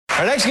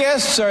Our next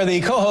guests are the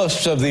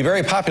co-hosts of the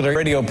very popular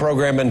radio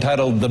program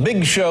entitled The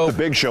Big Show. The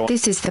Big Show.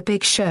 This is The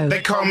Big Show.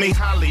 They call me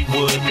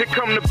Hollywood. Here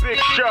come the Big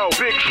Show.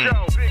 Big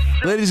Show. Big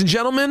Show. Ladies and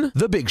gentlemen,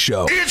 The Big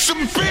Show. It's a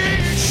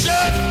big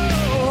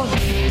show.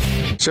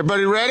 Is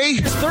everybody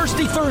ready? It's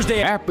Thirsty Thursday.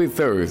 Happy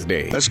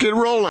Thursday. Let's get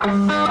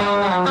rolling.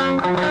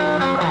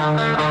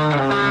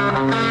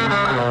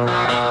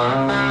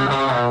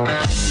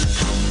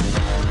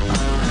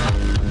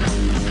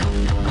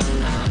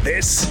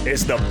 This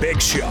is The Big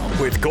Show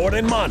with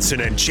Gordon Monson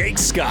and Jake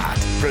Scott,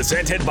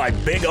 presented by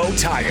Big O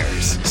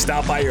Tires.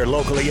 Stop by your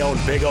locally owned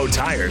Big O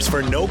Tires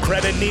for no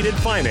credit needed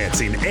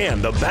financing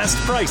and the best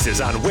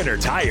prices on winter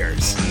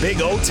tires.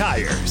 Big O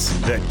Tires,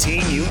 the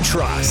team you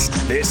trust.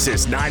 This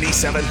is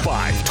 97.5,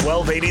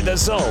 1280 The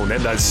Zone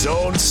and the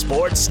Zone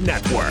Sports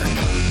Network.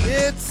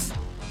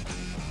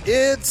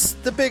 It's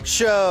The Big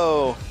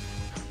Show.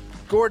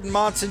 Gordon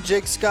Monson,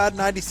 Jake Scott,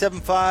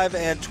 97.5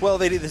 and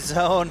 1280 The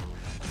Zone.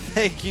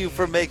 Thank you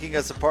for making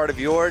us a part of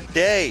your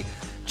day.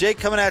 Jake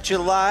coming at you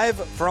live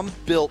from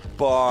Built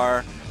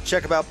Bar.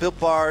 Check out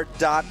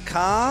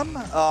BuiltBar.com.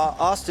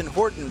 Austin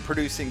Horton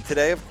producing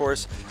today, of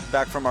course,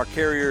 back from our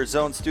Carrier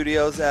Zone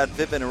studios at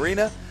Vivint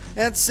Arena.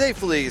 And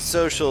safely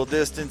social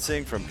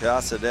distancing from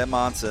Casa de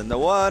Monson, the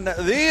one,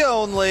 the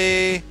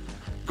only,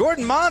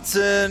 Gordon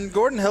Monson.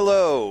 Gordon,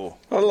 hello.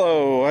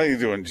 Hello. How you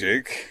doing,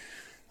 Jake?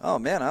 Oh,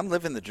 man, I'm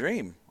living the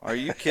dream. Are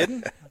you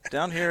kidding?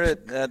 Down here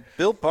at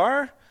Built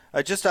Bar?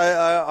 I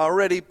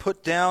already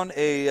put down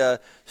a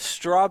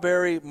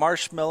strawberry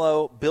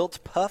marshmallow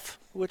Built Puff,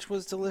 which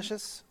was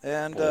delicious.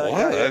 And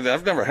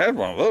I've never had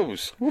one of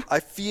those. I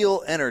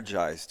feel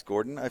energized,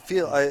 Gordon. I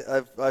feel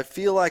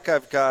like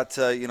I've got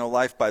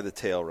life by the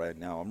tail right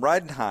now. I'm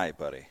riding high,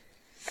 buddy.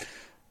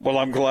 Well,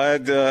 I'm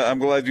glad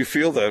you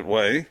feel that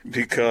way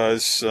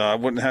because I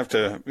wouldn't have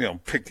to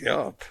pick you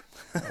up.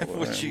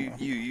 Which you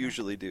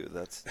usually do.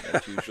 That's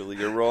usually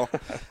your role.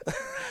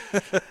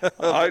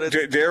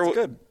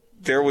 Good.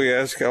 Dare we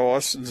ask how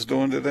Austin's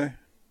doing today?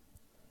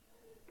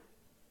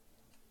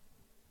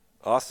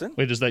 Austin?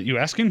 Wait, is that you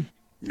asking?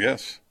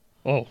 Yes.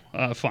 Oh,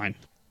 fine.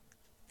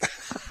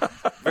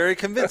 Very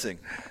convincing.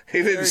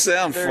 He didn't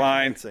sound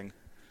fine. Convincing.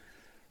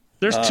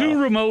 There's two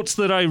remotes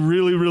that I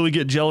really, really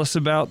get jealous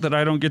about that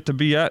I don't get to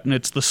be at, and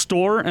it's the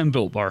store and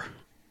Built Bar.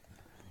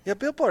 Yeah,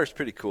 Built Bar is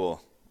pretty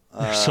cool.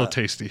 They're so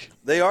tasty.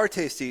 They are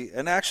tasty,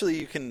 and actually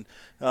you can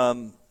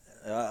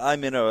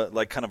I'm in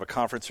a kind of a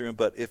conference room,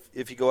 but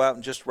if you go out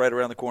and just right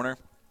around the corner,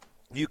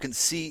 you can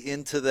see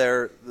into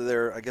their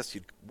I guess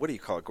what do you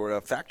call it,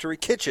 Gordon? Factory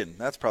kitchen.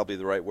 That's probably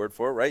the right word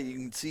for it, right? You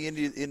can see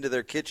into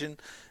their kitchen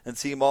and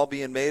see them all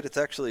being made. It's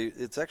actually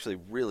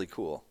really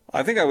cool.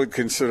 I think I would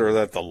consider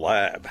that the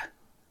lab.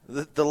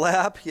 The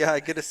lab, yeah,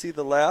 I get to see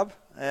the lab,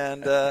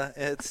 and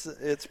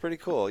it's pretty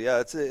cool. Yeah,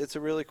 it's a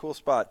really cool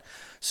spot.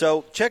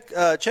 So check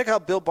out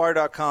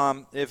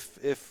BuiltBar.com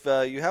if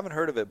you haven't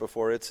heard of it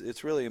before.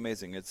 It's really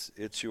amazing.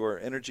 It's your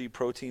energy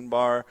protein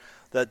bar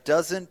that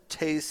doesn't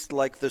taste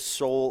like the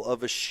sole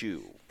of a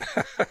shoe.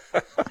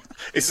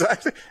 Is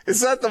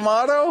that the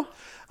motto?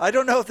 I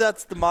don't know if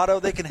that's the motto.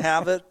 They can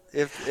have it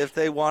if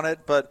they want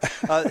it, but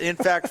in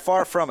fact,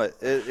 far from it.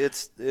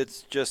 It's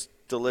just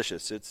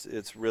delicious.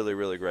 It's really,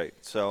 really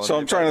great. So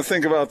I'm trying to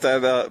think about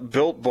that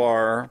Built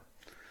Bar,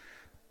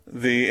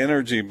 the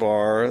energy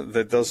bar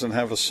that doesn't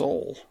have a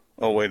sole.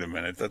 Oh, wait a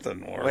minute. That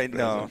doesn't work. Wait,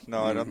 no,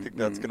 I don't think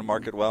that's going to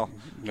market well.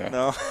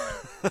 No.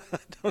 I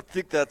don't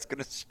think that's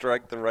going to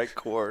strike the right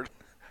chord.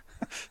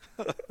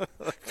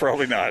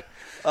 Probably not.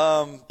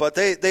 But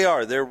they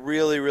are. They're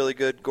really, really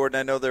good. Gordon,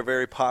 I know they're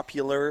very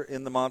popular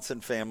in the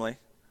Monson family.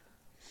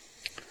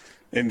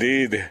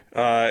 Indeed.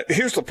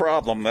 Here's the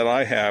problem that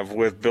I have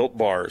with Built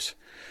Bars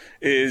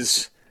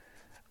is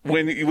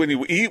when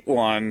you eat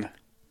one,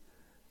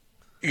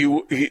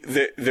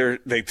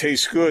 they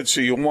taste good, so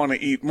you want to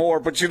eat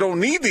more, but you don't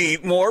need to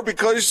eat more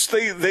because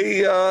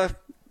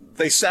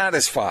they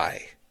satisfy,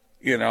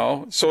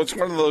 So it's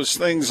one of those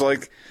things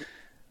like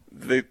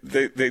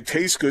they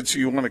taste good, so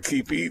you want to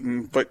keep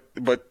eating, but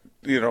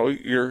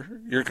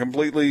you're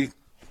completely,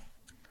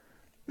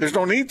 there's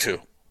no need to.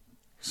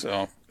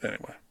 So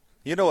anyway.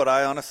 You know what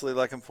I honestly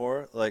like them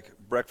for? Like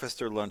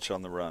breakfast or lunch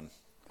on the run.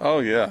 Oh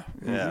yeah,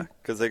 yeah,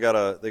 because they got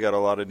a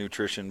lot of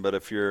nutrition. But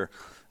if you're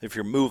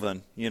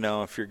moving,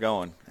 if you're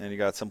going and you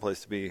got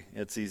someplace to be,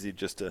 it's easy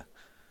just to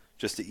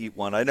eat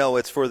one. I know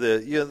it's for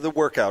the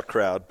workout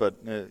crowd,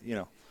 but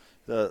the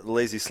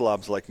lazy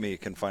slobs like me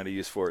can find a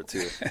use for it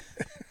too.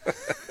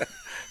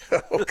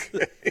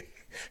 Okay.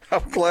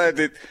 I'm glad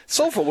that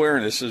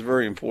self-awareness is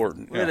very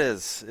important. Yeah. It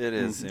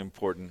is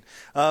important.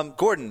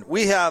 Gordon,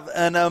 we have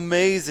an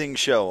amazing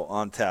show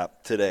on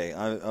tap today.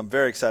 I'm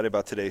very excited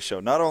about today's show.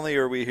 Not only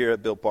are we here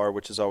at Built Bar,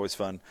 which is always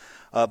fun,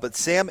 but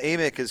Sam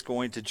Amick is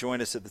going to join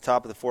us at the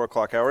top of the 4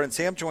 o'clock hour. And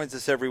Sam joins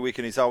us every week,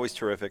 and he's always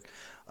terrific.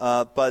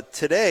 But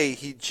today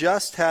he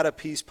just had a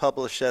piece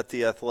published at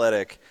The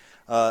Athletic,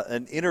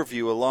 an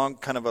interview, a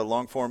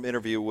long-form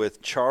interview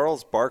with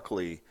Charles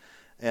Barkley.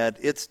 And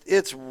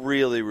it's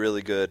really,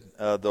 really good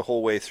the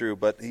whole way through.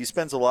 But he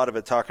spends a lot of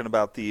it talking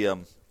about the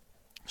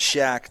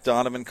Shaq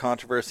Donovan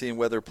controversy and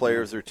whether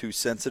players are too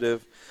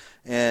sensitive.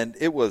 And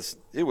it was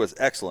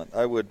excellent.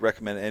 I would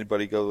recommend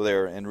anybody go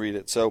there and read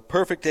it. So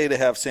perfect day to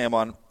have Sam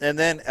on. And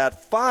then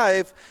at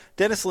 5,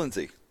 Dennis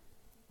Lindsay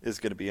is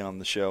going to be on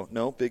the show.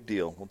 No big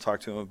deal. We'll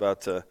talk to him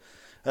about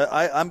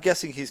I'm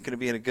guessing he's going to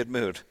be in a good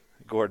mood,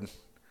 Gordon.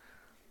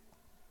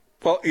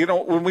 Well,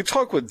 when we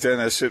talk with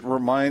Dennis, it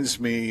reminds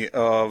me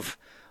of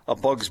a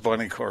Bugs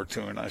Bunny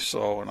cartoon I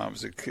saw when I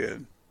was a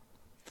kid.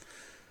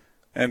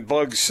 And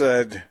Bugs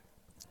said,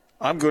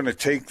 I'm going to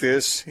take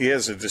this. He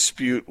has a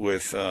dispute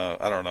with,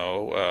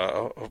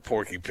 a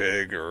Porky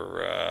Pig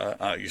or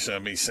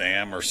Yosemite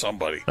Sam or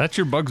somebody. That's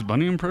your Bugs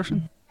Bunny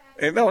impression?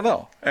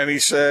 No. And he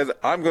said,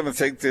 I'm going to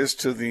take this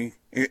to the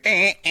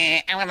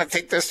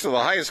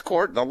highest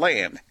court in the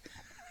land.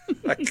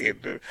 I can't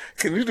do it.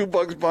 Can you do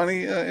Bugs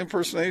Bunny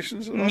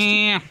impersonations?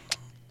 Yeah.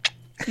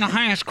 The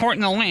highest court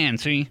in the land,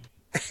 see?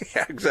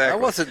 Yeah, exactly. That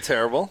wasn't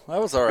terrible.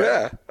 That was all right.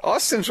 Yeah,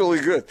 Austin's really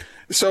good.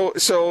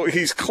 So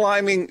he's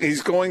climbing.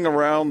 He's going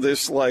around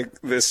this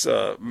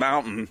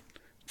mountain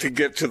to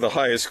get to the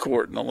highest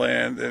court in the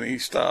land, and he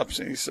stops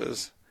and he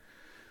says,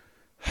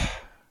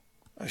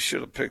 "I should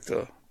have picked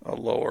a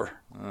lower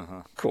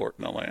court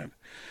in the land."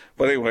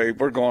 But anyway,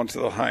 we're going to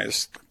the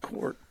highest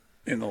court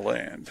in the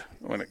land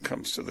when it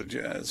comes to the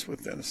Jazz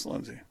with Dennis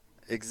Lindsay.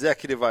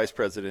 Executive Vice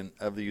President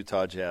of the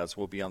Utah Jazz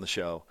will be on the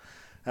show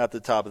at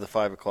the top of the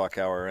 5 o'clock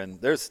hour. And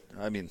there's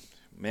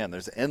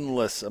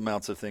endless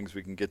amounts of things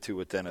we can get to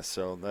with Dennis.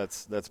 So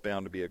that's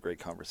bound to be a great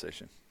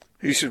conversation.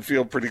 He should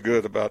feel pretty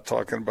good about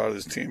talking about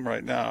his team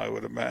right now, I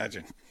would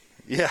imagine.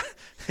 Yeah,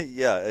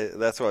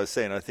 that's what I was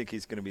saying. I think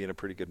he's going to be in a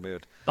pretty good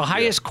mood. The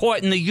highest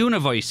court in the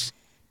universe.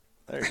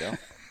 There you go.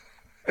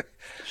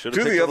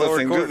 Do the other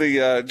thing. Court.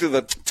 Do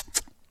the.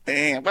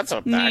 What's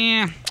up, Doc?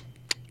 Yeah.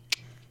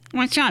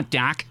 What's up,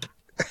 Doc?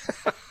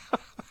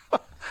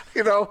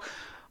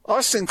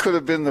 Austin could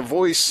have been the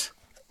voice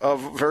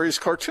of various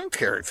cartoon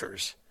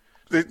characters.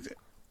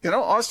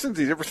 Austin,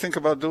 did you ever think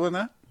about doing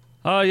that?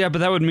 Yeah, but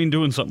that would mean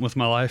doing something with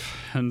my life,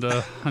 and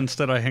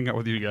instead I hang out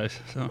with you guys.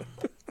 So.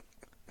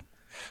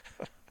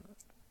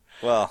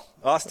 Well,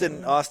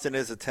 Austin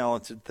is a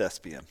talented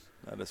thespian.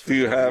 That is for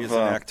He's an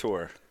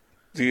actor.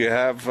 Do you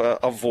have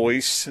a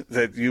voice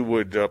that you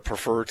would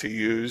prefer to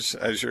use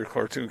as your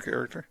cartoon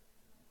character?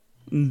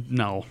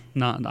 No,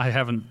 not. I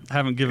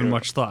haven't given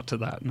much thought to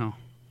that. No,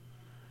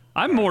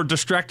 I'm more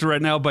distracted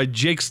right now by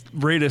Jake's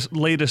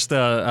latest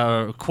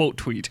quote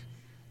tweet.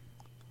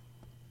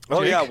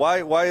 Oh Jake? Yeah,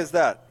 why is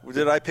that?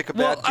 Did I pick a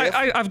bad GIF?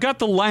 I've got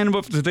the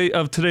lineup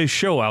of today's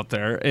show out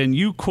there, and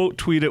you quote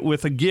tweet it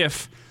with a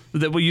GIF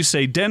that you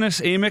say Dennis,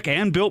 Amick,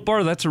 and Built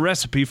Bar. That's a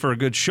recipe for a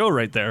good show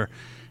right there.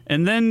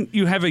 And then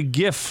you have a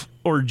GIF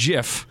or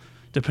GIF,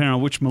 depending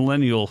on which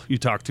millennial you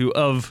talk to,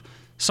 of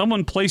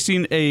someone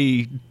placing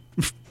a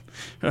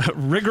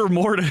rigor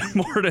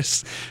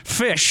mortis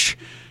fish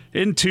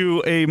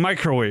into a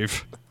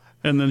microwave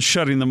and then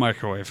shutting the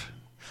microwave.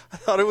 I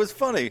thought it was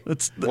funny.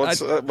 What's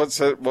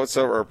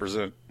that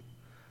represent?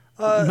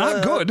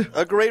 Not good.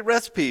 A great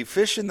recipe.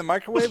 Fish in the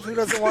microwave? Who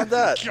doesn't want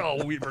that?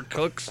 Oh, Weaver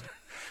Cooks.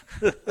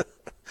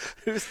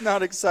 Who's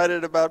not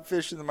excited about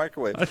fish in the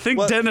microwave? I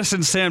think Dennis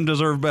and Sam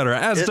deserve better,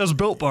 as does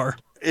Built Bar.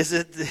 Is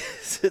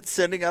it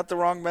sending out the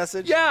wrong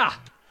message? Yeah.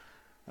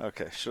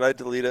 Okay. Should I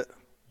delete it?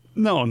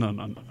 No.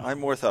 I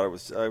more thought it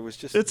was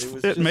just.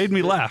 It made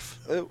me laugh.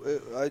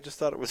 I just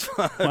thought it was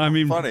fun. I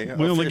mean, funny.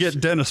 We only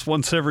get Dennis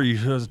once every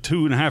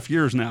 2.5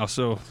 years now,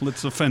 so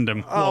let's offend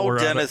him. while we're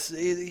Dennis,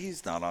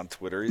 he's not on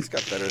Twitter. He's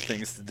got better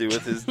things to do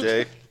with his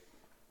day.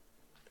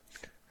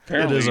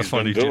 Apparently it is a he's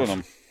funny been doing GIF.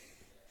 them.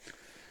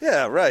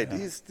 Yeah, right.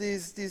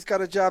 He's got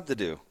a job to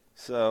do,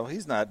 so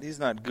he's not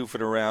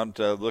goofing around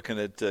looking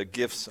at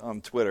GIFs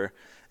on Twitter.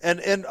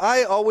 And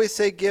I always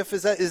say GIF.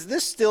 Is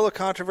this still a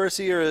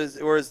controversy, or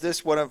is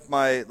this one of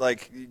my,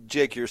 like,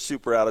 Jake, you're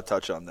super out of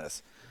touch on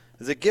this?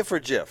 Is it GIF or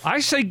GIF? I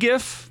say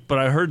GIF, but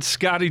I heard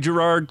Scotty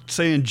Gerard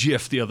saying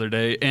GIF the other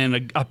day,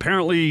 and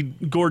apparently,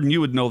 Gordon,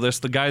 you would know this,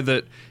 the guy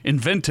that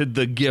invented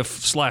the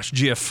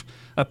GIF/GIF,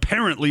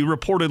 apparently,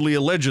 reportedly,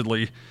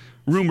 allegedly,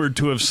 rumored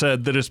to have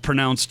said that it's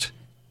pronounced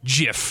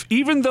GIF,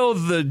 even though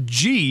the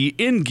G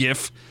in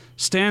GIF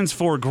stands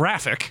for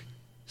graphic.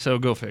 So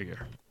go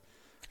figure.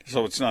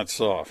 So it's not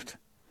soft.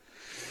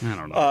 I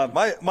don't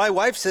know. My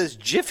wife says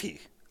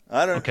Jiffy.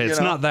 I don't. Okay, it's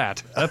not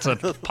that. That's a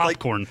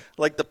popcorn.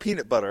 like the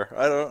peanut butter.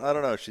 I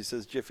don't know. She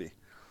says Jiffy.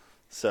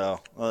 So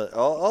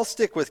I'll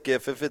stick with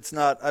GIF if it's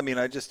not. I mean,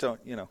 I just don't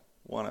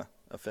want to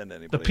offend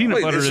anybody. The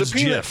peanut butter is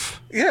Jif.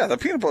 Yeah, the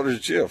peanut butter is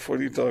Jif. What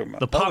are you talking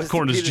about? The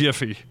popcorn is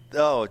Jiffy.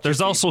 Oh, There's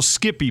Jiffy. also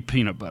Skippy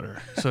peanut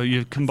butter. So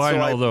you combine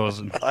all those,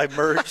 and I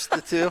merged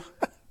the two.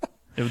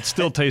 it would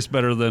still taste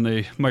better than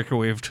a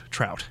microwaved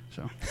trout.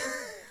 So.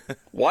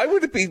 Why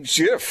would it be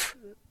Jif?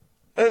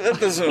 That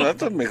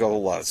doesn't make a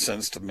whole lot of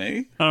sense to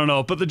me. I don't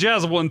know, but the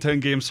Jazz have won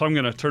 10 games, so I'm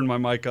going to turn my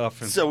mic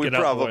off and so we get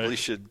out of the way. probably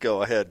should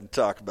go ahead and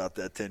talk about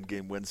that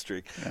 10-game win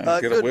streak.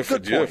 Get a whiff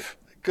of Jif.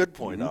 Good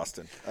point,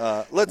 Austin.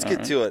 Let's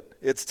get to it.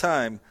 It's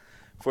time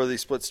for the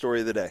split story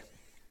of the day.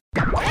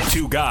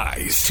 Two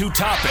guys, two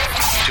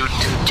topics,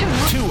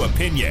 Two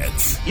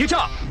opinions.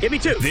 Utah, give me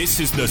two. This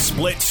is the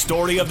split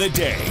story of the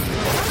day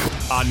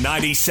on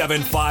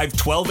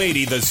 97.5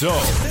 1280 The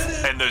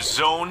Zone and The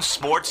Zone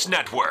Sports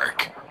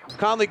Network.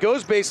 Conley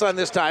goes baseline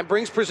this time,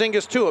 brings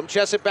Porzingis to him,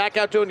 chests it back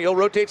out to O'Neal,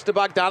 rotates to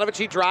Bogdanovich,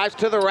 he drives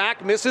to the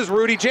rack, misses,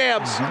 Rudy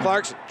jams.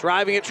 Clarkson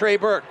driving at Trey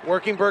Burke,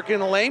 working Burke in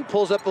the lane,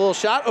 pulls up a little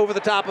shot over the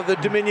top of the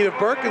diminutive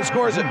Burke and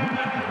scores it.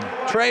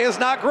 Trey has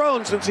not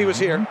grown since he was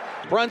here.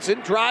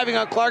 Brunson driving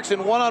on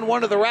Clarkson,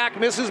 one-on-one to the rack,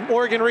 misses,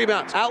 Morgan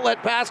rebounds.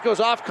 Outlet pass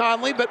goes off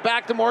Conley, but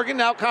back to Morgan.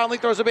 Now Conley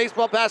throws a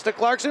baseball pass to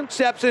Clarkson,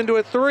 steps into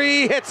a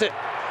three, hits it.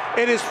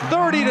 It is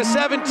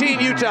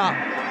 30-17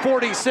 Utah.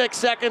 46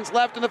 seconds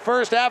left in the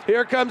first half.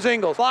 Here comes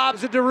Ingles.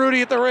 Lobs it to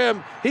Rudy at the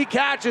rim. He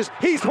catches.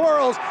 He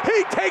twirls.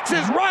 He takes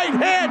his right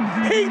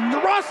hand. He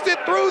thrusts it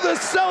through the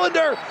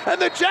cylinder. And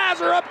the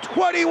Jazz are up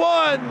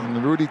 21.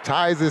 And Rudy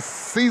ties his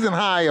season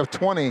high of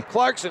 20.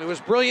 Clarkson, who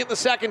was brilliant in the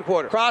second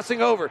quarter,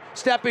 crossing over,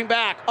 stepping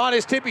back, on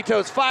his tippy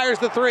toes, fires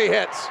the three,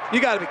 hits. You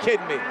got to be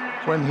kidding me.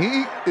 When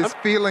he is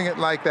feeling it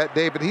like that,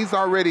 David, he's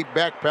already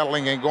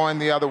backpedaling and going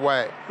the other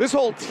way. This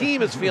whole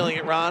team is feeling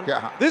it, Ron.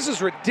 Yeah. This is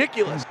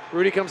ridiculous.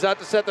 Rudy comes out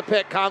to set the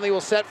pick. Conley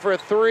will set for a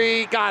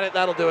three. Got it.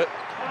 That'll do it.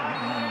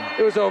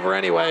 It was over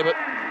anyway, but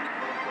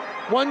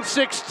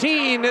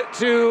 116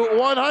 to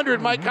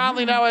 100. Mike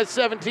Conley now has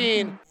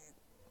 17.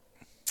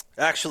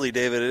 Actually,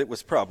 David, it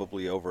was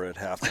probably over at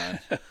halftime.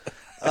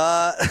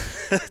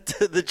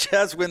 The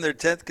Jazz win their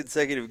 10th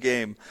consecutive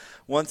game,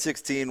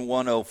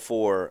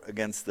 116-104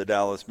 against the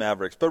Dallas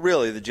Mavericks. But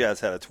really, the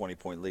Jazz had a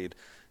 20-point lead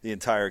the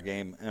entire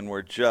game, and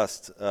were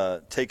just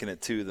taking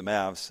it to the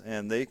Mavs.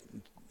 And they,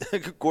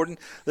 Gordon,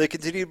 they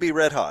continue to be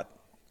red hot.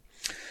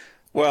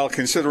 Well,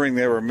 considering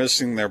they were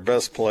missing their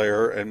best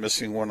player and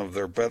missing one of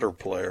their better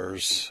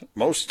players,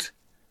 most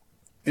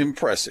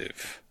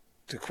impressive,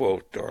 to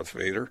quote Darth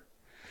Vader.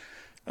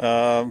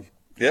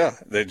 Yeah,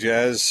 the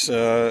Jazz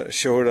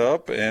showed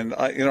up, and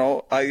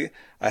I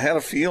had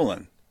a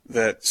feeling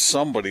that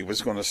somebody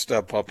was going to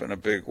step up in a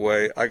big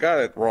way. I got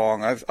it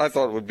wrong. I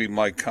thought it would be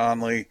Mike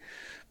Conley,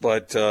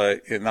 but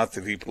not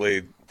that he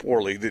played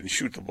poorly, didn't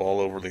shoot the ball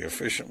overly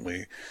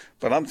efficiently.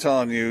 But I'm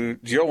telling you,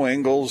 Joe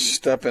Ingles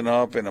stepping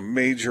up in a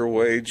major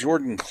way.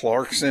 Jordan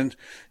Clarkson,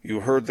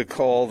 you heard the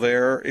call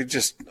there. It's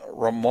just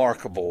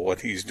remarkable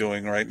what he's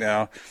doing right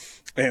now.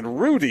 And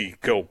Rudy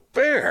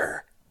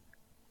Gobert,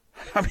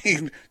 I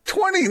mean,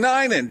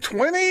 29 and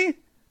 20?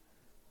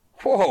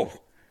 Whoa.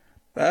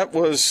 That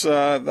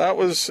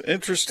was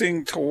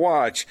interesting to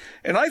watch.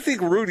 And I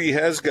think Rudy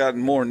has gotten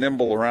more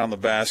nimble around the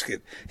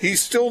basket. He's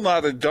still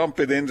not a dump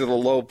it into the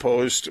low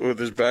post with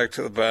his back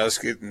to the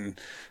basket and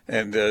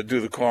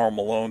do the Karl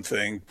Malone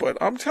thing. But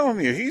I'm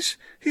telling you,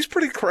 he's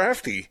pretty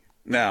crafty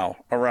now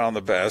around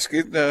the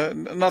basket.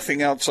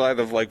 Nothing outside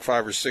of like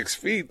 5 or 6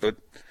 feet, but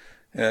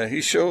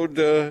he showed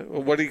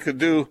what he could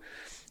do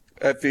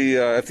at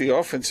the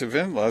offensive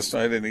end last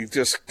night, and he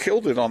just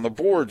killed it on the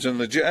boards. And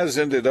the Jazz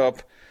ended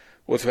up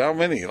with how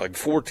many? Like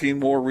 14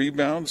 more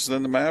rebounds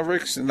than the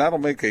Mavericks, and that'll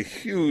make a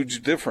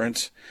huge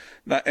difference.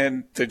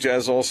 And the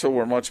Jazz also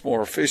were much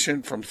more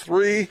efficient from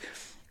three,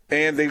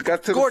 and they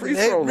got to Gordon, the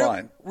free throw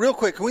line. Real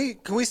quick,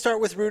 can we start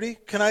with Rudy?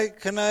 Sure.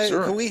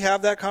 Can we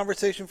have that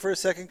conversation for a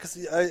second?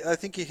 Because I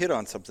think you hit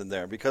on something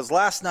there. Because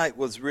last night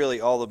was really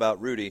all about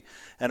Rudy,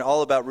 and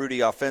all about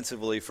Rudy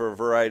offensively for a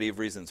variety of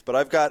reasons. But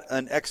I've got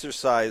an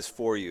exercise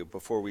for you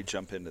before we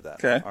jump into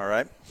that. Okay. All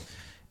right.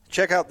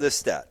 Check out this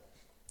stat.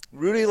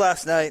 Rudy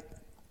last night,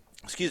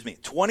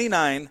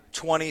 29,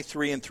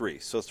 23, and 3.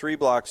 So 3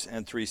 blocks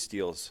and 3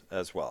 steals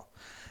as well.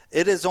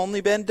 It has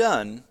only been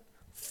done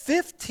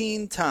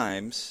 15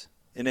 times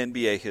in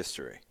NBA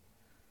history.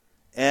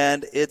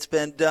 And it's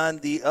been done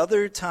the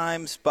other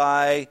times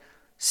by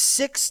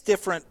 6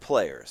 different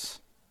players.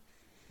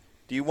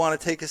 Do you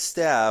want to take a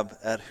stab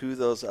at who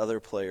those other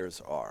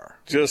players are?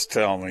 Just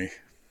tell me.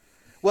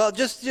 Well,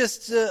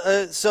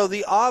 so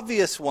the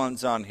obvious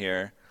ones on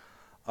here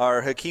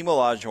are Hakeem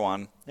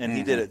Olajuwon, and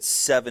he did it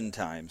 7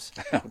 times.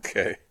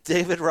 Okay.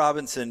 David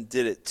Robinson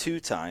did it 2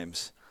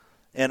 times,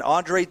 and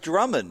Andre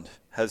Drummond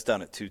has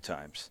done it 2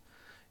 times.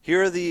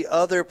 Here are the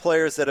other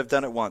players that have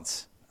done it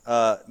once.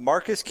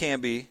 Marcus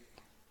Camby,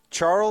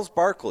 Charles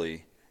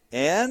Barkley,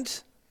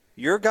 and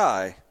your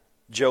guy,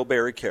 Joe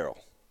Barry Carroll.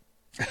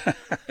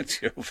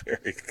 Joe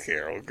Barry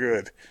Carroll,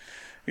 good.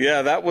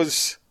 Yeah, that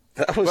was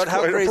But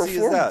how crazy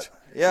is that?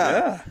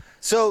 Yeah.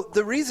 So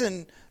the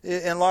reason,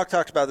 and Locke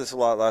talked about this a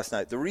lot last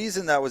night, the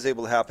reason that was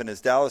able to happen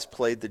is Dallas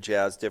played the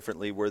Jazz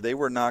differently, where they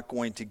were not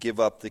going to give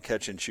up the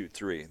catch-and-shoot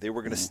 3. They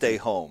were going to stay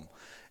home.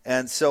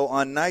 And so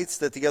on nights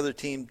that the other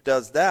team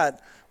does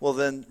that, well,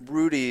 then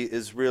Rudy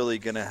is really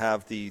going to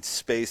have the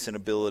space and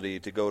ability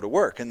to go to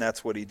work, and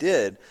that's what he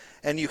did.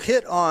 And you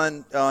hit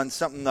on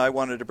something that I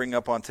wanted to bring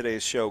up on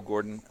today's show,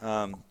 Gordon.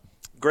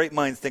 Great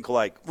minds think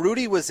alike.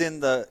 Rudy was in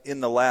the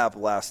lab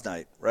last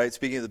night, right?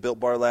 Speaking of the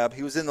Built Bar lab,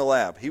 he was in the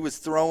lab. He was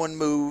throwing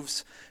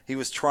moves. He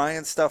was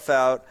trying stuff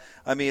out.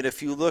 I mean,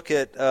 if you look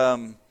at,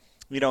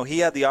 he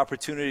had the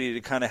opportunity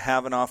to kind of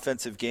have an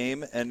offensive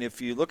game, and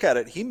if you look at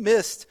it, he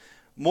missed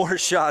more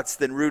shots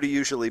than Rudy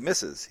usually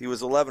misses. He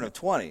was 11 of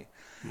 20.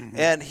 Mm-hmm.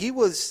 And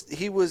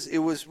it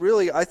was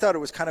really, I thought it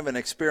was kind of an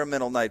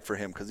experimental night for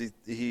him because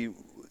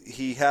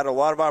he had a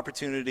lot of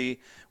opportunity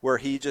where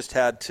he just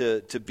had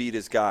to beat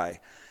his guy.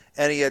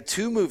 And he had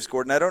 2 moves,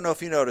 Gordon. I don't know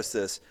if you noticed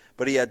this,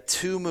 but he had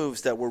 2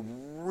 moves that were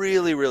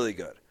really, really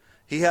good.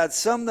 He had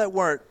some that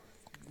weren't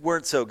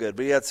so good,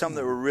 but he had some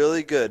that were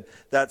really good.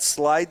 That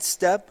slide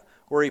step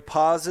where he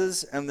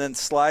pauses and then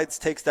slides,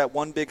 takes that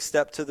one big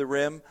step to the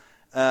rim,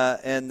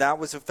 and that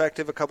was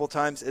effective a couple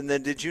times. And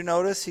then did you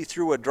notice he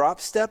threw a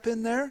drop step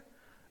in there,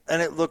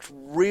 and it looked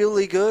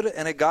really good,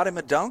 and it got him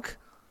a dunk?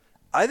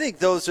 I think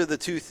those are the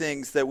 2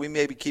 things that we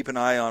maybe keep an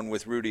eye on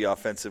with Rudy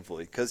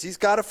offensively, because he's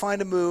got to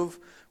find a move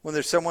when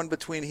there's someone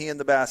between he and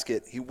the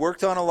basket. He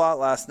worked on a lot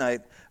last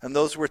night, and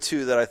those were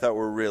 2 that I thought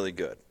were really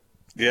good.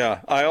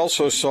 Yeah, I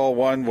also saw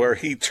one where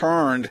he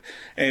turned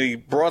and he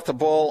brought the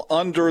ball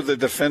under the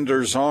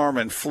defender's arm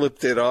and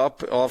flipped it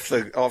up off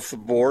the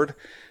board.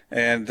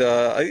 And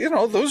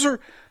those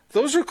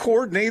are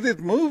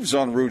coordinated moves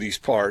on Rudy's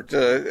part.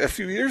 A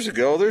few years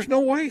ago, there's no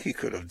way he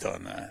could have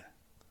done that.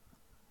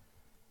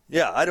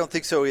 Yeah, I don't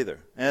think so either.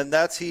 And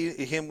that's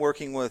him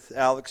working with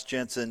Alex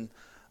Jensen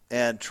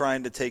and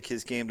trying to take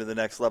his game to the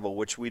next level,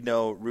 which we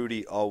know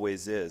Rudy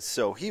always is.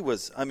 So he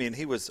was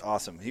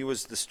awesome. He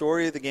was the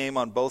story of the game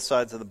on both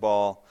sides of the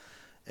ball,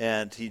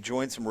 and he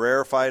joined some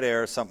rarefied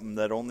air, something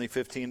that only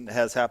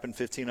has happened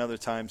 15 other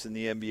times in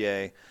the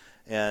NBA.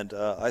 And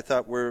I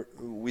thought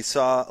we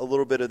saw a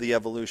little bit of the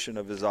evolution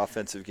of his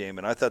offensive game,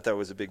 and I thought that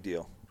was a big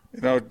deal.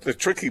 You know, the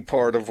tricky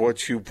part of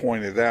what you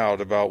pointed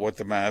out about what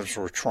the Mavs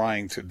were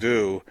trying to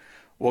do,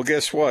 well,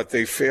 guess what?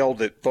 They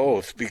failed at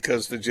both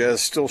because the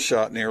Jazz still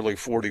shot nearly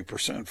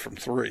 40% from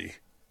 3,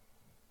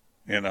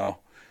 and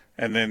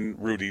then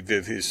Rudy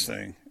did his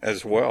thing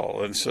as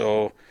well. And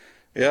so,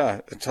 yeah,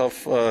 a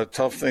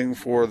tough thing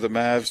for the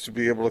Mavs to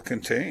be able to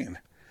contain.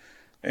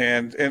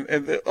 And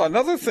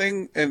another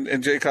thing,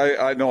 and Jake,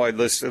 I know I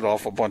listed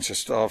off a bunch of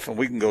stuff, and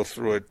we can go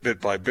through it bit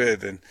by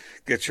bit and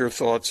get your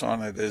thoughts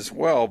on it as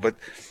well. But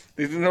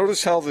did you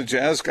notice how the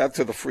Jazz got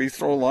to the free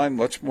throw line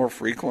much more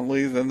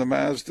frequently than the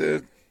Mavs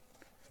did?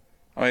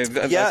 I mean,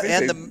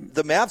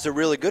 the Mavs are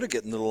really good at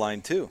getting to the line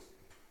too.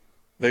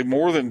 They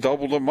more than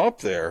doubled them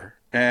up there,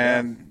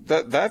 and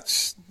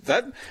that's.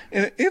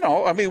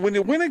 I mean, when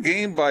you win a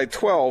game by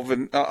 12,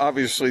 and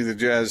obviously the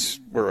Jazz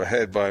were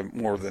ahead by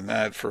more than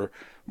that for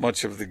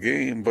much of the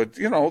game, but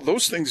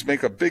those things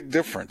make a big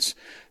difference.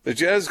 The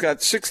Jazz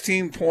got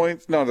 16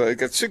 points. No, they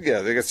got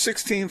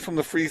 16 from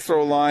the free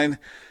throw line,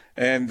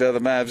 and the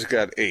Mavs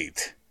got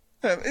 8.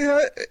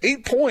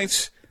 8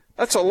 points.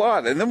 That's a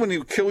lot. And then when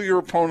you kill your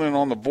opponent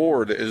on the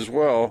board as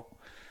well,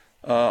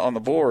 on the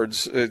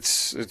boards,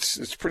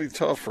 it's pretty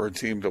tough for a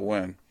team to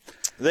win.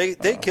 They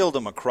killed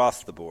them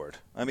across the board.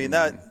 I mean,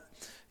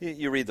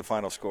 you read the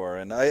final score,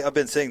 and I've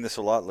been saying this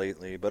a lot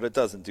lately, but it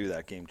doesn't do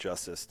that game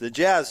justice. The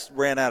Jazz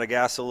ran out of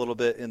gas a little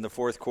bit in the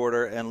fourth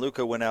quarter, and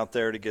Luka went out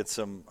there to get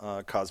some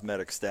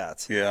cosmetic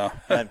stats. Yeah.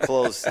 and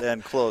close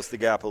the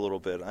gap a little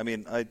bit. I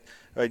mean,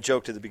 I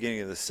joked at the beginning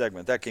of this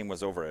segment, that game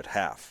was over at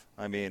half.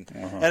 I mean,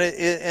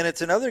 and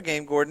it's another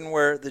game, Gordon,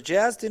 where the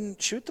Jazz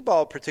didn't shoot the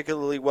ball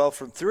particularly well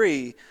from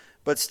 3,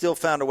 but still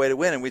found a way to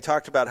win. And we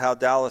talked about how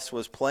Dallas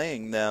was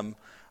playing them.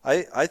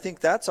 I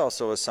think that's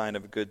also a sign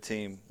of a good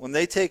team. When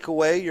they take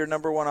away your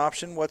number one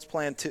option, what's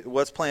plan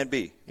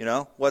B?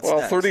 What's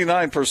next?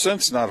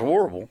 39%'s not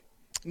horrible.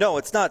 No,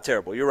 it's not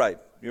terrible. You're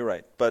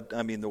right. But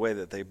I mean, the way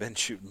that they've been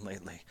shooting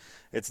lately,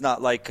 it's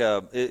not like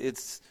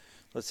it's.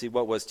 Let's see,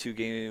 what was 2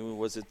 games?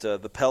 Was it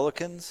the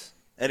Pelicans?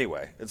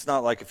 Anyway, it's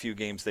not like a few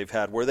games they've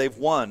had where they've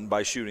won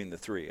by shooting the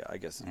 3, I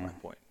guess is my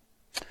point.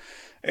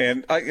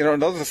 And,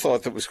 another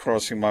thought that was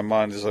crossing my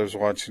mind as I was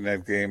watching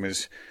that game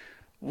is,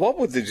 what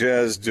would the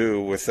Jazz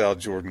do without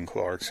Jordan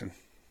Clarkson?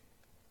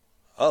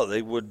 Oh,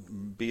 they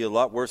would be a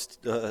lot worse.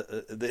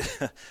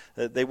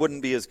 They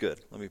wouldn't be as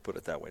good. Let me put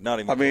it that way. Not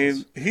even. I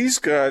mean, he's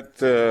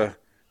got.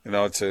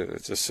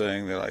 It's a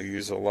saying that I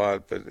use a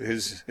lot, but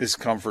his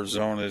comfort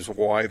zone is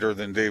wider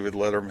than David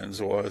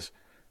Letterman's was.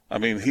 I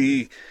mean,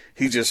 he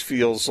just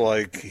feels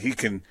like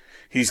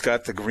he's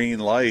got the green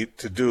light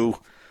to do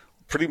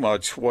pretty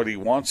much what he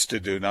wants to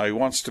do. Now, he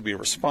wants to be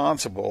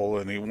responsible,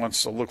 and he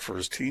wants to look for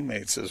his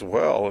teammates as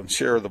well and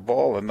share the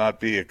ball and not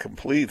be a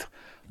complete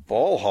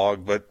ball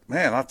hog. But,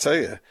 man, I'll tell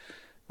you,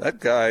 that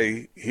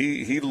guy,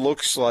 he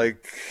looks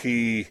like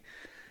he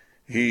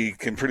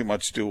can pretty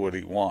much do what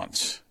he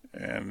wants.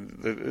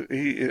 And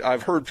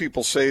I've heard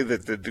people say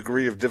that the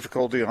degree of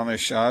difficulty on his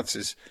shots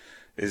is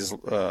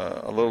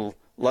a little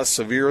less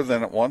severe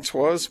than it once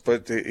was,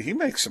 but he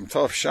makes some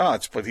tough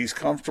shots, but he's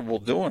comfortable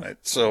doing it.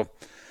 So,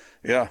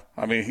 yeah,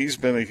 I mean, he's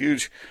been a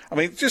huge – I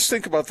mean, just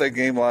think about that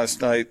game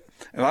last night,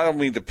 and I don't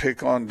mean to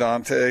pick on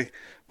Dante,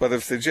 but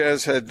if the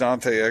Jazz had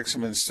Dante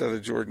Exum instead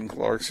of Jordan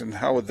Clarkson,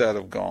 how would that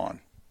have gone?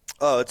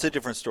 Oh, it's a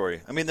different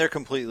story. I mean, they're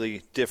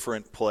completely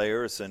different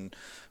players, and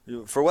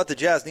for what the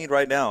Jazz need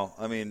right now,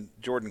 I mean,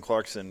 Jordan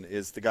Clarkson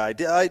is the guy.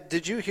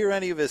 Did you hear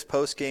any of his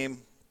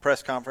post-game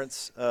press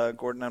conference,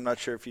 Gordon. I'm not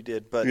sure if you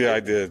did, but yeah, I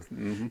did.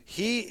 Mm-hmm.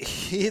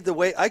 He the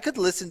way I could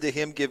listen to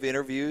him give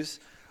interviews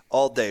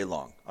all day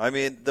long. I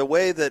mean, the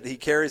way that he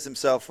carries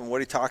himself and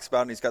what he talks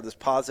about, and he's got this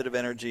positive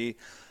energy.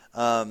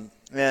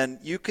 And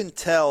you can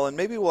tell, and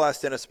maybe we'll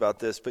ask Dennis about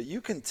this, but you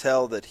can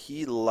tell that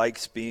he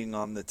likes being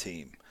on the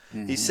team.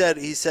 Mm-hmm. He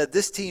said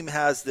this team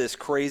has this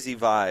crazy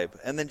vibe.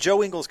 And then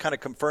Joe Ingles kind of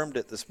confirmed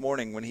it this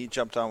morning when he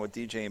jumped on with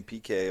DJ and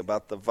PK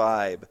about the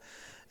vibe.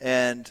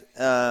 And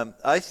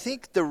I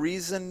think the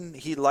reason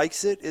he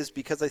likes it is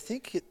because I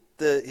think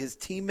his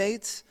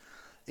teammates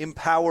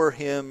empower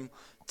him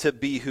to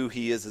be who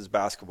he is as a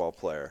basketball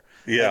player.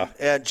 Yeah.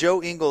 And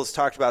Joe Ingles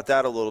talked about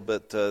that a little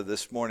bit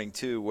this morning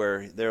too,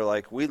 where they're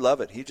like, we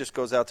love it. He just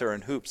goes out there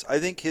and hoops. I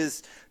think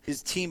his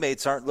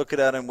teammates aren't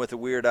looking at him with a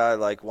weird eye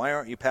like, why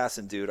aren't you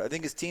passing, dude? I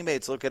think his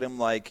teammates look at him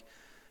like,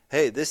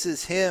 hey, this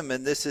is him,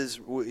 and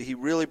he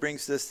really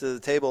brings this to the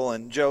table.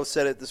 And Joe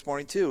said it this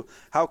morning too.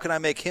 How can I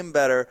make him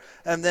better?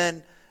 And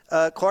then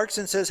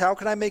Clarkson says, how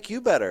can I make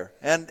you better?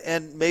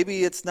 And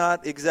maybe it's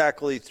not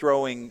exactly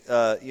throwing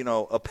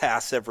a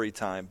pass every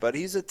time, but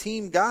he's a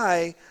team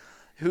guy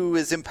who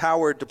is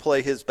empowered to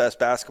play his best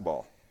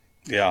basketball.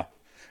 Yeah.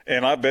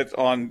 And I bet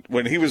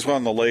when he was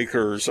on the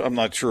Lakers, I'm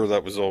not sure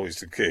that was always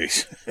the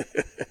case.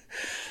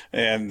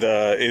 And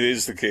it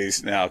is the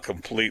case now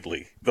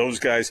completely. Those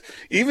guys,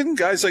 even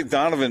guys like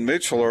Donovan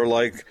Mitchell are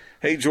like,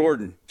 hey,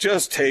 Jordan,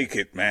 just take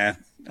it, man.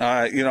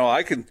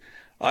 I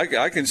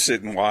can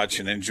sit and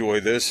watch and enjoy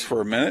this for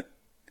a minute,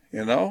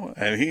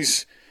 and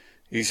he's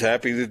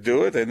happy to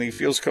do it, and he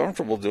feels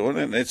comfortable doing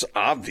it, and it's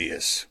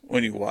obvious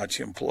when you watch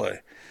him play.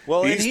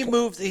 Well, and he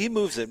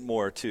moves it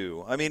more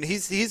too. I mean,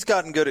 he's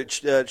gotten good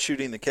at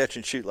shooting the catch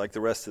and shoot like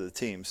the rest of the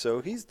team.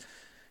 So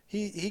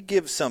he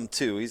gives some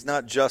too. He's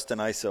not just an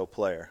ISO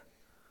player.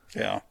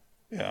 Yeah.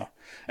 Yeah.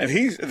 And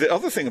the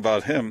other thing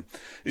about him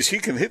is he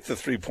can hit the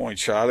 3-point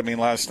shot. I mean,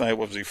 last night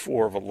was he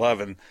 4 of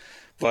 11.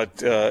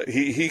 But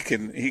he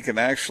can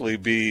actually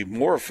be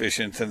more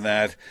efficient than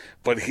that.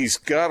 But he's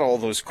got all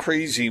those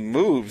crazy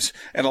moves,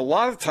 and a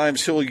lot of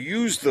times he'll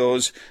use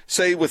those,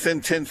 say,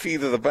 within 10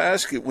 feet of the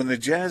basket when the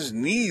Jazz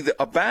need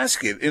a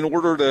basket in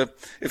order to,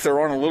 if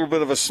they're on a little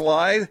bit of a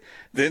slide,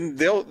 then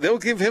they'll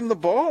give him the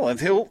ball and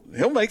he'll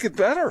make it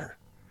better.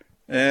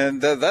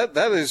 And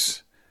that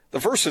is the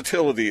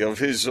versatility of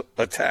his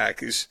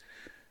attack is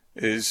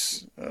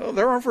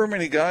there aren't very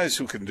many guys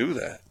who can do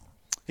that.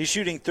 He's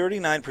shooting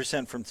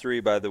 39% from three,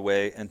 by the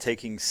way, and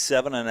taking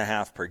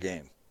 7.5 per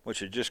game,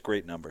 which are just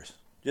great numbers.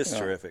 Just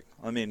terrific.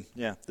 I mean,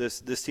 yeah, this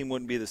team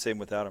wouldn't be the same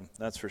without him.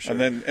 That's for sure.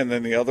 And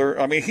then the other,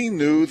 I mean, he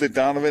knew that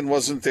Donovan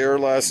wasn't there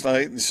last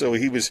night, and so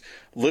he was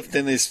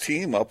lifting his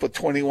team up with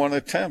 21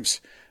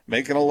 attempts,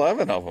 making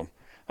 11 of them.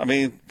 I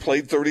mean,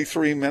 played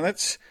 33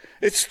 minutes.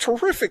 It's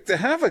terrific to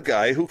have a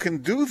guy who can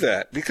do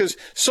that because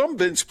some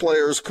bench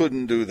players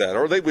couldn't do that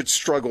or they would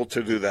struggle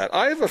to do that.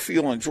 I have a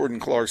feeling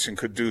Jordan Clarkson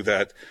could do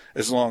that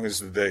as long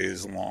as the day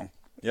is long.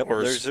 Yep.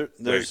 Or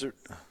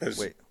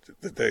wait.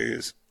 The day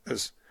is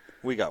as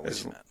we got what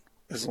you meant.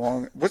 As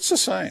long. What's the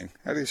saying?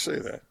 How do you say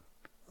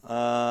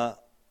that?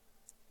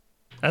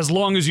 As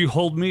long as you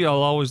hold me,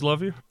 I'll always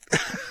love you.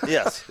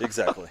 Yes,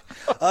 exactly.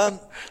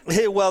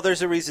 Hey, well,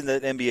 there's a reason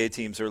that NBA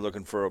teams are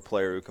looking for a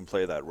player who can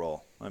play that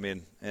role. I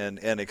mean,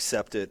 and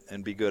accept it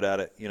and be good at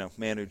it. You know,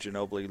 Manu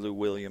Ginobili, Lou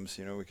Williams.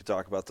 You know, we could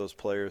talk about those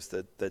players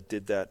that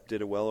did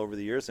it well over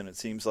the years. And it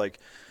seems like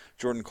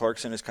Jordan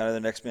Clarkson is kind of the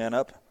next man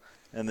up,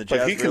 and the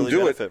Jazz really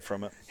benefit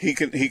from it. He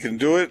can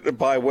do it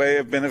by way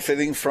of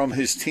benefiting from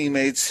his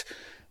teammates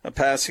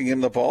passing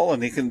him the ball,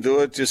 and he can do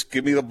it. Just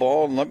give me the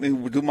ball and let me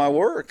do my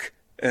work.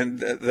 And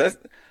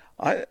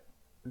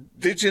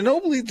did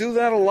Ginobili do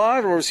that a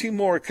lot, or is he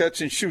more a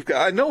catch and shoot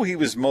guy? I know he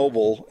was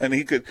mobile and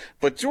he could,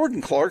 but Jordan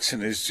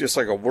Clarkson is just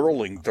like a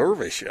whirling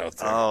dervish out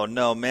there. Oh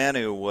no,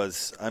 Manu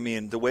was. I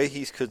mean, the way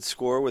he could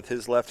score with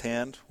his left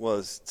hand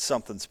was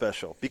something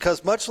special.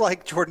 Because much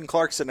like Jordan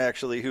Clarkson,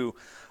 actually, who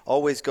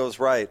always goes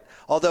right.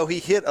 Although he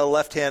hit a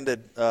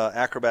left-handed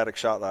acrobatic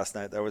shot last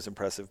night, that was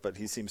impressive. But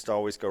he seems to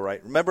always go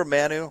right. Remember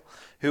Manu,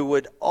 who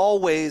would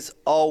always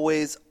go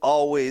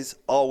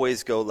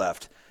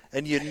left.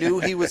 And you knew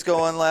he was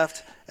going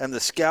left, and the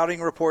scouting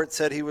report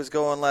said he was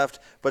going left,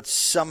 but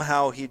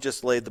somehow he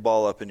just laid the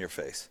ball up in your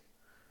face.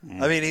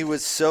 I mean, he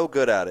was so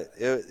good at it.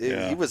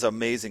 He was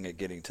amazing at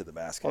getting to the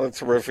basket. Well, a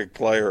terrific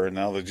player, and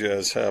now the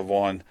Jazz have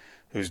one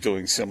who's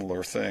doing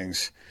similar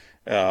things,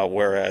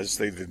 whereas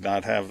they did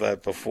not have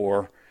that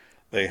before.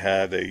 They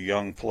had a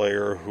young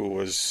player who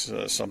was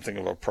something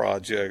of a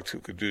project,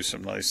 who could do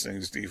some nice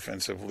things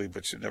defensively,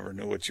 but you never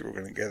knew what you were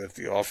going to get at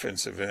the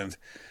offensive end.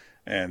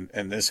 And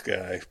this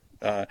guy...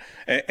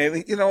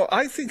 And you know,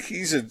 I think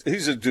he's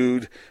a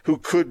dude who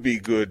could be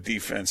good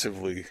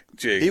defensively,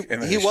 Jake.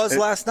 He was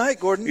last night,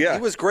 Gordon. Yeah.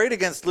 He was great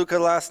against Luka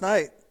last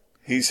night.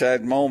 He's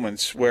had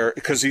moments where,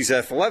 because he's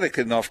athletic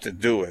enough to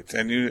do it,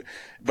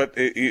 but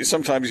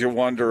sometimes you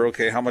wonder,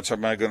 okay, how much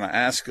am I going to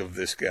ask of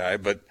this guy?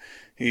 But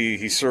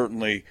he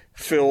certainly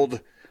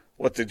filled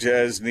what the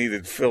Jazz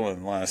needed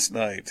filling last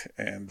night,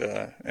 and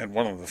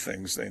one of the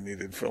things they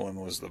needed filling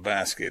was the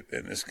basket,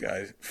 and this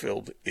guy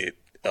filled it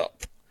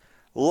up.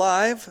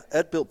 Live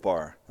at Built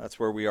Bar. That's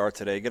where we are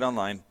today. Get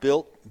online,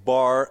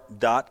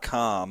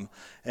 BuiltBar.com.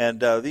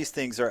 And these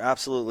things are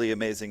absolutely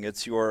amazing.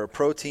 It's your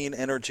protein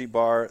energy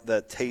bar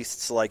that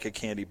tastes like a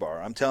candy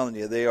bar. I'm telling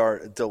you, they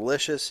are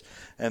delicious,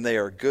 and they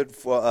are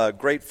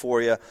great for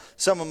you.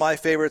 Some of my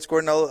favorites,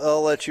 Gordon,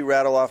 I'll let you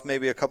rattle off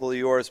maybe a couple of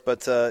yours,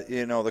 but,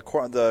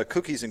 the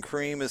cookies and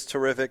cream is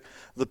terrific.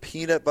 The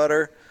peanut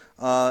butter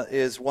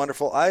is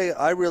wonderful.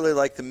 I really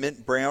like the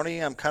mint brownie.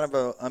 I'm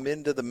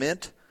into the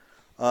mint.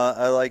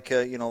 I like,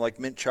 like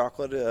mint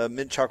chocolate.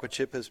 Mint chocolate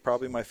chip is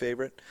probably my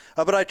favorite.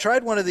 But I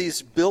tried one of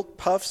these Built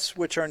Puffs,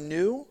 which are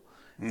new,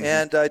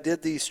 and I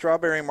did the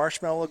strawberry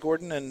marshmallow,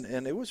 Gordon,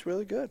 and it was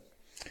really good.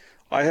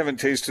 I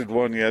haven't tasted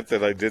one yet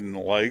that I didn't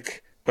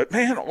like. But,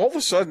 man, all of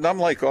a sudden I'm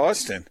like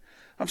Austin.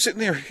 I'm sitting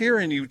there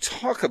hearing you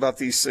talk about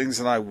these things,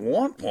 and I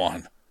want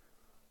one.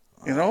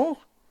 You know?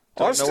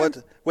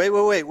 Austin? Wait.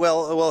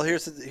 Well,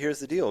 here's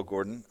the deal,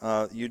 Gordon.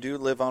 You do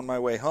live on my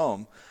way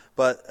home.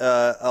 But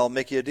I'll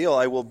make you a deal.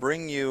 I will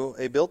bring you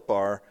a Built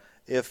Bar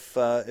if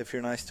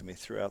you're nice to me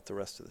throughout the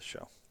rest of the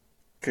show.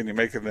 Can you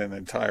make it an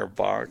entire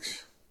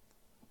box?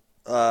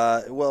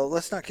 Well,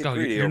 let's not get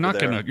greedy. You're not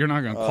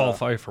gonna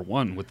qualify for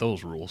one with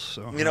those rules.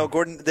 So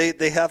Gordon,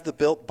 they have the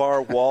Built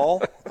Bar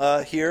wall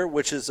here,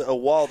 which is a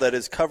wall that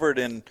is covered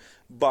in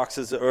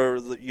boxes or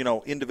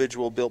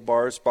individual Built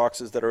Bars,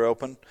 boxes that are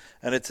open,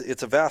 and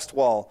it's a vast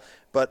wall.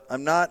 But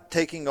I'm not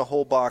taking a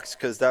whole box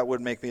because that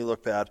would make me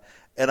look bad.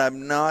 And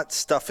I'm not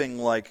stuffing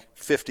like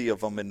 50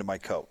 of them into my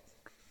coat.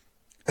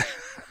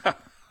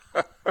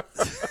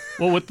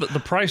 Well, with the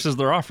prices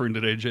they're offering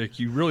today, Jake,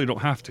 you really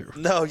don't have to.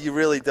 No, you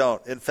really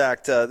don't. In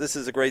fact, this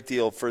is a great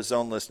deal for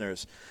Zone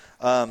listeners.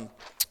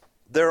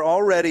 They're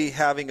already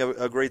having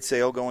a great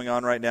sale going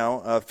on right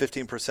now,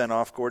 15%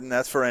 off, Gordon.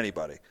 That's for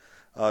anybody.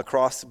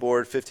 Across the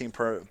board,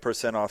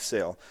 15% off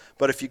sale.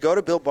 But if you go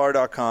to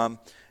BuiltBar.com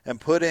and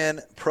put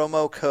in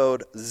promo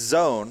code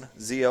ZONE,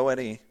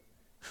 Z-O-N-E,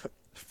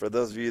 for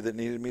those of you that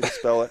needed me to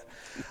spell it,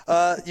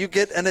 you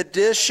get an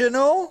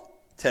additional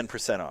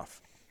 10%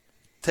 off.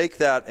 Take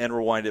that and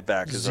rewind it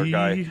back, as our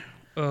guy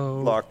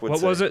Locke would say.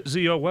 What was it?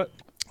 Z-O what?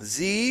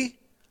 Zeta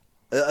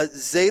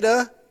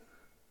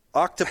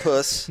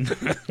Octopus.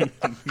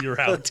 You're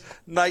out.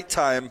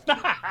 Nighttime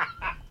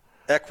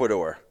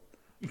Ecuador.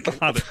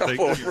 Got it. Thank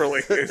you.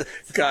 Really?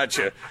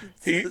 Gotcha.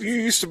 You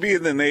used to be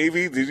in the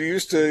Navy. Did you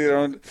used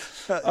to,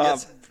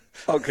 Yes.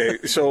 Okay,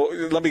 so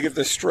let me get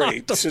this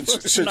straight.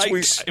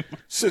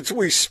 Since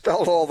we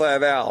spelled all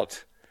that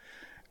out,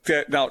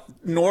 now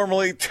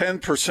normally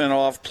 10%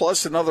 off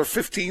plus another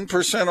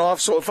 15% off.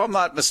 So if I'm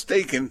not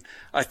mistaken,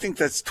 I think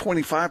that's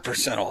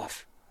 25%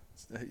 off.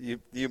 You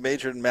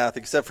majored in math,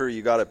 except for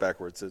you got it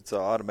backwards. It's an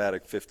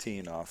automatic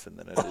 15 off and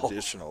then an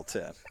additional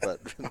 10.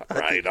 But all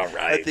right.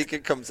 I think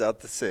it comes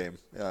out the same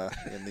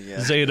in the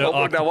end. Zeta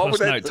Octopus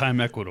Nighttime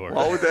Ecuador.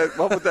 What would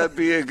that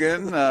be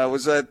again?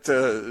 Was that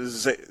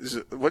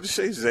what did you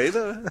say?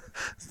 Zeta?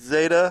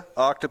 Zeta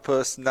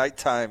Octopus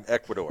Nighttime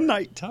Ecuador.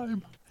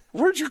 Nighttime.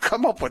 Where'd you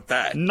come up with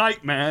that?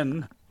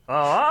 Nightman.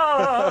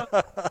 Promo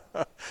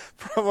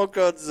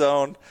code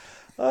ZONE.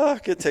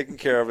 Get taken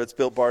care of. It's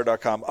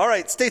BuiltBar.com. All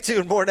right, stay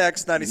tuned. More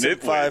next.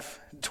 97.5,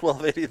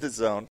 1280 The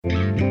Zone.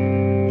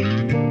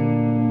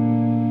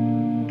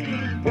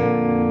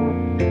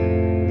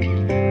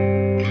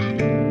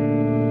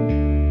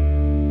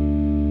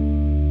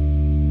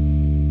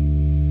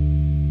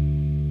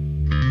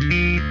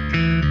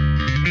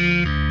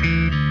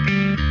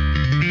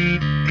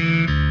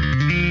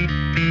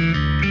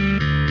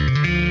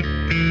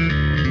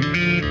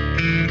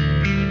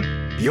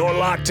 You're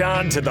locked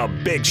on to The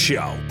Big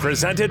Show,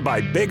 presented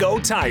by Big O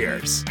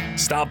Tires.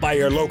 Stop by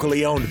your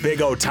locally owned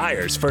Big O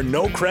Tires for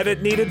no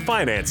credit needed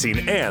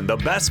financing and the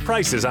best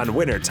prices on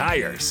winter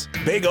tires.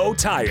 Big O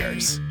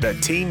Tires, the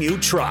team you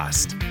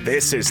trust.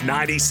 This is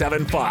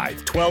 97.5,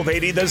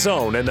 1280 The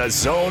Zone and the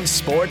Zone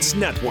Sports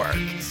Network.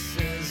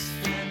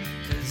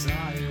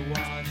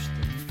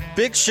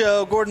 Big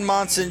Show, Gordon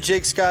Monson,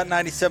 Jake Scott,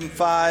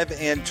 97.5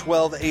 and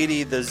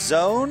 1280 The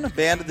Zone.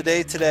 Band of the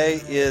day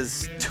today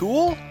is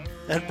Tool.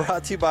 And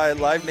brought to you by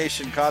Live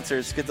Nation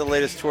Concerts. Get the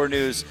latest tour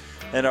news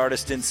and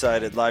artist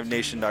insight at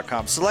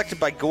livenation.com.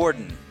 Selected by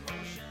Gordon,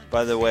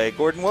 by the way.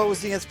 Gordon, what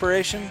was the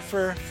inspiration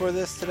for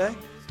this today?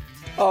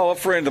 Oh, a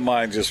friend of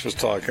mine just was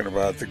talking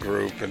about the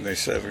group, and they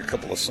said a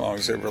couple of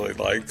songs they really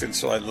liked, and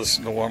so I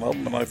listened to one of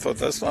them, and I thought,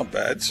 that's not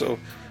bad, so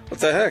what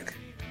the heck?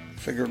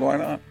 Figured, why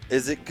not?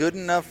 Is it good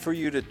enough for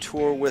you to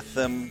tour with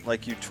them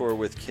like you tour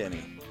with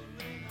Kenny?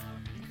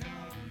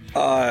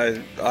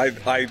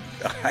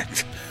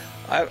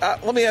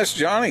 Let me ask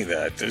Johnny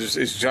that.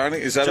 Is Johnny?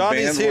 Is that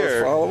Johnny's a band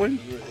worth following?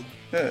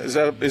 Yeah, is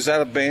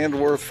that a band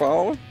worth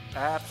following?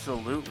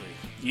 Absolutely.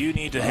 You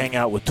need to hang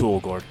out with Tool,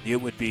 Gordon.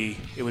 It would be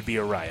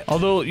a riot.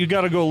 Although you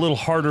got to go a little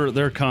harder at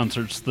their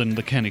concerts than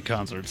the Kenny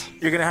concerts.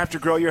 You're gonna have to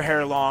grow your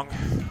hair long.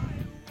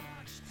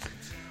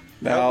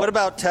 Now, what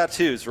about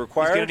tattoos?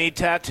 Required? He's gonna need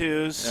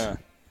tattoos. Yeah.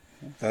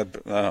 Oh,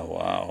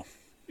 wow.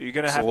 You're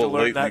going to have to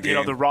learn that,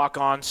 the rock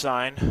on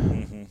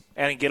sign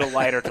and get a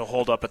lighter to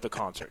hold up at the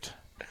concert.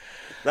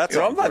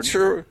 I'm not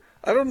sure.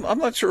 I'm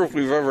not sure if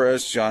we've ever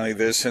asked Johnny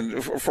this,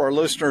 and for our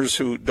listeners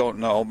who don't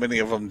know, many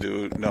of them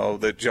do know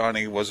that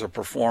Johnny was a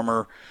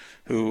performer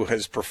who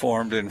has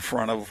performed in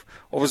front of,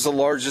 what was the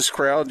largest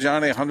crowd,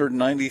 Johnny?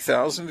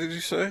 190,000, did you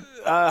say?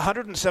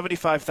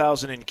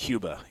 175,000 in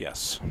Cuba,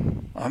 yes.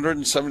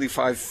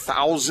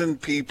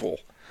 175,000 people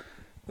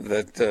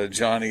that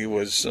Johnny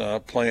was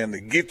playing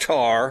the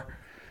guitar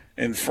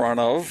in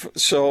front of.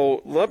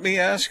 So let me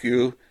ask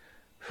you,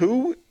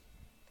 who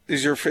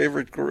is your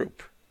favorite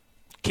group?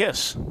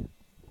 Kiss.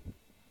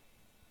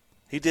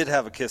 He did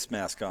have a Kiss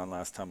mask on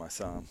last time I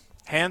saw him.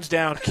 Hands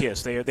down,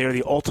 Kiss. They are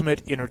the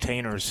ultimate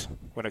entertainers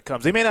when it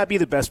comes. They may not be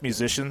the best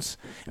musicians,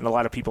 and a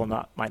lot of people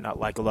might not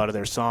like a lot of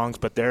their songs,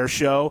 but their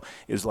show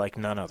is like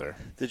none other.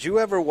 Did you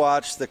ever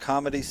watch the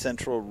Comedy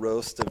Central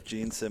roast of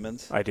Gene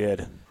Simmons? I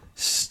did.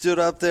 Stood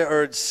up there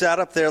or sat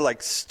up there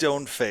like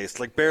stone-faced,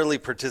 like barely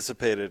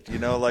participated,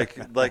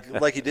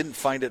 like he didn't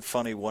find it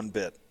funny one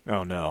bit.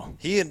 Oh, no.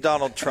 He and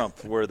Donald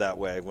Trump were that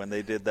way when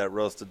they did that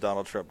roast of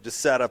Donald Trump. Just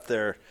sat up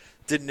there,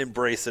 didn't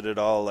embrace it at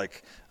all,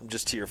 like, I'm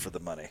just here for the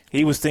money.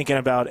 He was thinking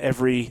about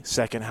every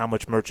second how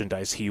much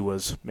merchandise he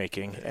was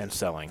making and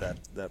selling.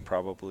 That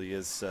probably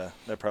is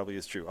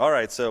true. All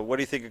right, so what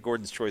do you think of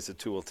Gordon's choice of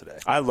Tool today?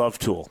 I love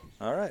Tool.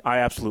 All right. I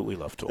absolutely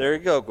love Tool. There you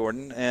go,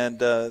 Gordon. And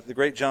the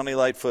great Johnny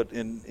Lightfoot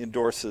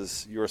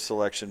endorses your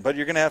selection. But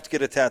you're going to have to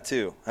get a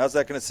tattoo. How's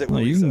that going to sit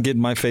with you? You can get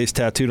my face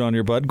tattooed on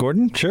your butt,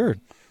 Gordon. Sure.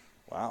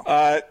 Wow.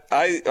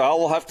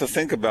 I'll have to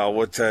think about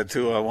what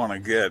tattoo I want to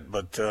get,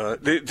 but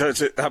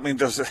does it?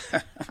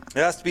 It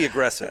has to be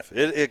aggressive.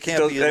 It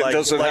can't be like.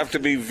 Does it have to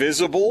be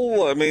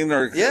visible?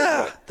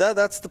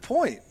 That's the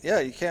point. Yeah,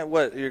 you can't.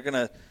 What you're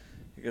gonna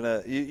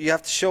you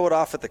have to show it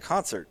off at the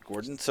concert,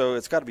 Gordon. So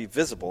it's got to be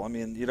visible. I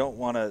mean, you don't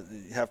want to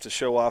have to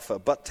show off a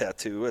butt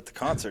tattoo at the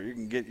concert. You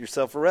can get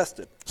yourself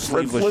arrested.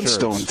 Fred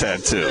Flintstone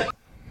tattoo.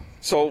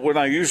 So when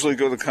I usually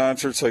go to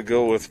concerts, I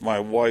go with my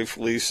wife,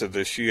 Lisa.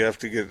 Does she have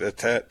to get a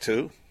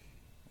tattoo?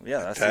 Yeah,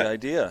 that's the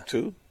idea.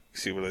 Too?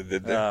 See what I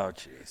did there? Oh,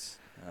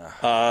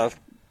 jeez.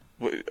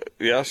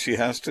 Yeah, she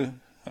has to.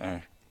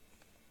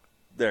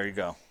 There you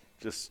go.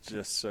 Just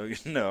so you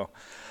know.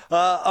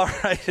 All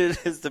right,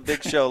 it is the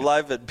Big Show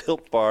live at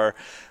Built Bar.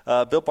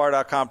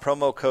 BuiltBar.com,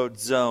 promo code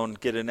ZONE.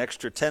 Get an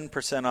extra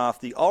 10%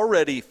 off the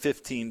already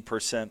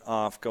 15%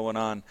 off going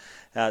on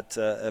at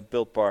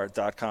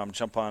BuiltBar.com.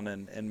 Jump on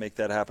and make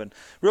that happen.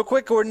 Real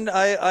quick, Gordon,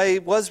 I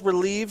was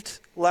relieved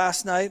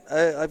last night.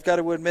 I've got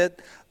to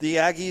admit, the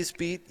Aggies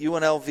beat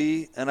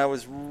UNLV, and I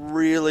was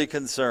really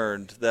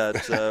concerned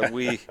that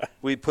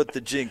we put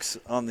the jinx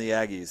on the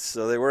Aggies.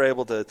 So they were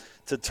able to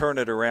turn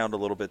it around a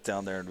little bit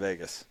down there in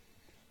Vegas.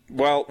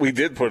 Well, we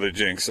did put a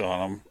jinx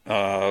on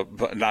them,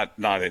 but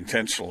not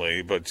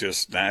intentionally, but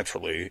just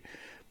naturally.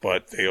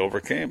 But they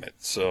overcame it.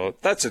 So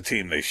that's a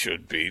team they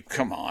should beat.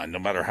 Come on, no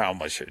matter how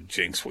much a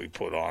jinx we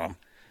put on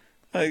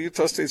them.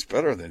 Utah State's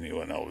better than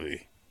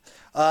UNLV.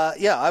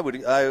 Yeah,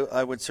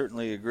 I would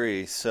certainly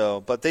agree.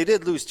 So, but they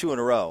did lose 2 in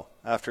a row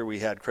after we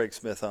had Craig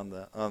Smith on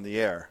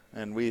the air,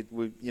 and we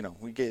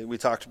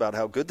talked about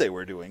how good they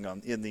were doing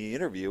in the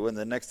interview, and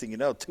the next thing you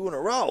know, 2 in a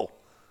row.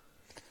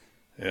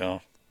 Yeah.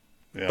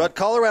 Yeah. But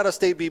Colorado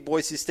State beat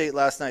Boise State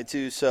last night,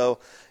 too. So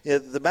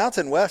the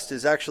Mountain West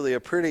is actually a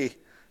pretty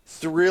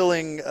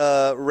thrilling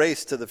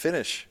race to the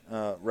finish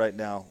right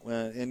now.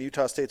 And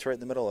Utah State's right in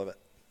the middle of it.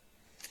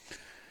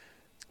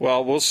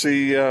 Well, we'll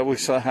see. We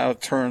saw how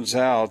it turns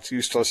out.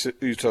 Utah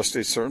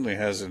State certainly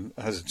has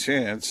a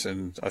chance,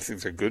 and I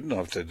think they're good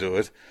enough to do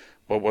it.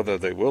 But whether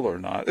they will or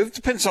not, it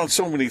depends on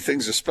so many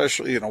things,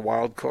 especially in a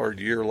wild card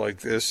year like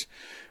this,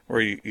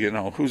 where you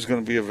know who's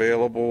going to be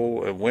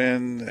available and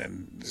when,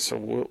 and so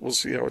we'll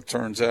see how it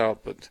turns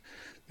out. But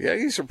the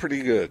Aggies are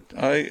pretty good.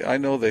 I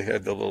know they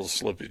had the little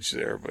slippage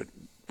there, but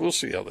we'll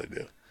see how they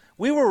do.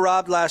 We were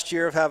robbed last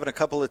year of having a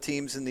couple of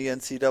teams in the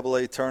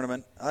NCAA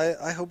tournament.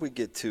 I hope we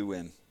get 2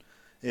 in.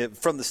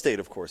 From the state,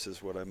 of course,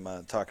 is what I'm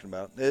talking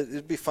about.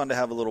 It'd be fun to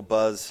have a little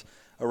buzz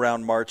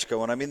around March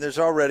going. I mean, there's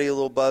already a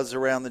little buzz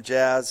around the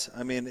Jazz.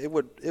 I mean, it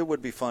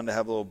would be fun to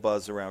have a little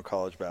buzz around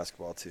college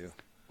basketball too.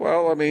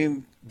 Well, I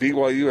mean,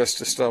 BYU has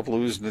to stop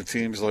losing to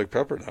teams like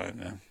Pepperdine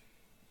now.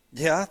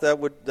 Yeah, that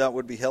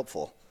would be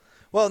helpful.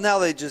 Well, now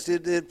they just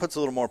it puts a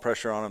little more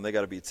pressure on them. They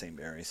got to beat St.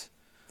 Mary's,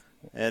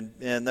 and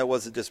that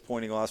was a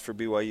disappointing loss for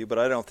BYU. But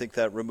I don't think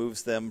that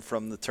removes them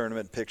from the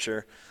tournament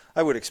picture.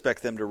 I would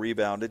expect them to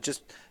rebound.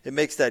 It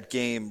makes that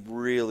game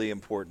really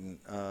important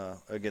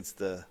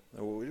against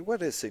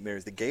what is St.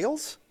 Mary's? The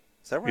Gales?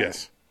 Is that right?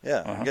 Yes.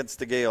 Yeah, against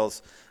the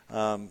Gales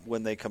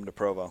when they come to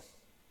Provo.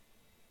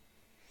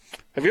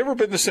 Have you ever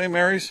been to St.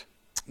 Mary's?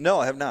 No,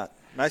 I have not.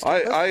 Nice.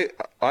 I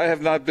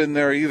have not been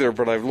there either,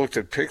 but I've looked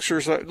at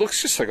pictures. It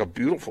looks just like a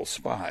beautiful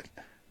spot.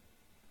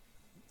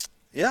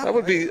 Yeah, that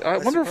would be. I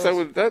wonder if that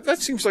would. That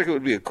seems like it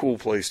would be a cool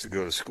place to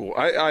go to school.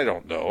 I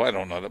don't know. I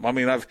don't know them. I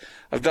mean, I've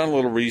done a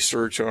little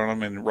research on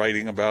them and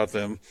writing about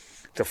them.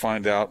 to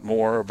find out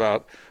more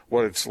about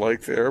what it's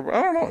like there. But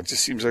I don't know. It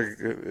just seems like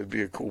it'd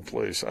be a cool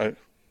place.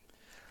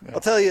 I'll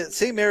tell you,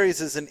 St.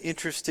 Mary's is an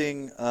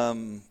interesting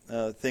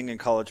thing in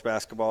college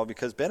basketball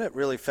because Bennett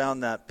really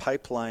found that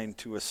pipeline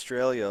to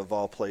Australia, of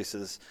all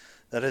places,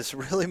 that has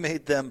really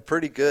made them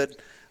pretty good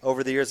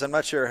over the years. I'm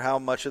not sure how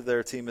much of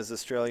their team is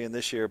Australian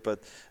this year,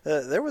 but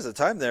there was a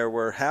time there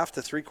where half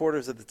to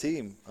three-quarters of the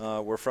team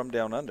were from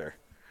down under.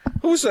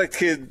 Who was that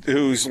kid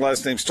whose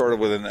last name started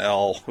with an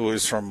L, who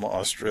was from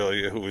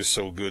Australia, who was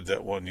so good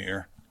that one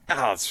year?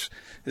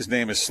 His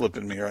name is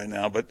slipping me right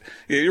now. But,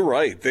 yeah, you're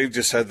right. They've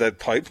just had that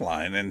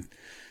pipeline.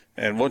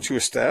 And once you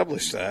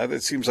establish that,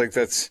 it seems like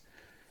that's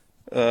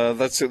a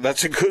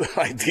good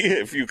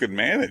idea if you can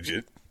manage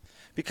it.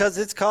 Because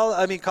it's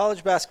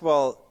college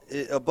basketball,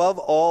 above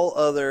all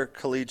other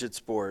collegiate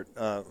sport,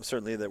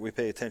 certainly that we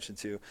pay attention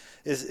to,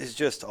 is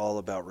just all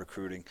about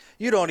recruiting.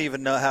 You don't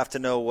even have to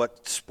know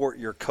what sport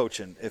you're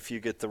coaching if you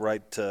get the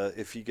right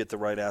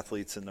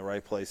athletes in the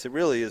right place. It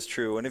really is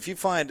true. And if you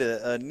find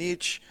a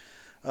niche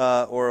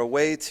or a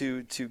way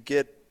to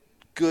get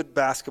good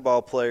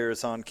basketball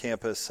players on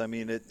campus, I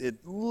mean, it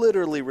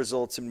literally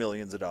results in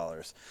millions of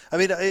dollars. I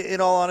mean,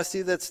 in all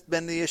honesty, that's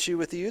been the issue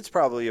with the Utes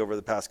probably over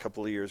the past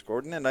couple of years,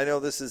 Gordon. And I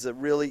know this is a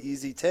really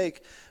easy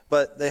take,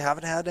 but they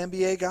haven't had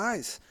NBA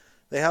guys.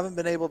 They haven't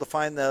been able to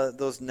find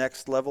those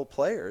next level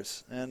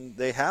players, and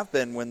they have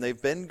been when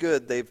they've been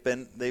good.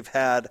 They've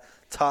had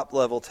top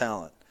level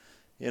talent.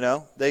 You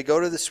know, they go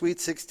to the Sweet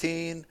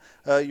 16.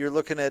 You're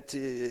looking at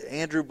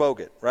Andrew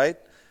Bogut, right?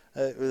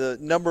 The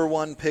number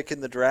one pick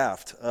in the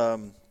draft.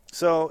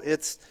 So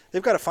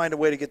they've got to find a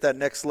way to get that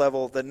next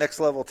level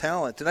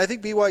talent. And I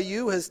think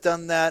BYU has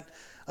done that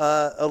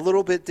a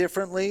little bit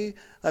differently.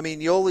 I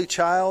mean, Yoli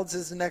Childs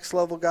is the next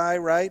level guy,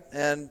 right?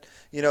 And,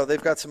 you know, they've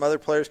got some other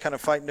players kind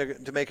of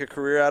fighting to make a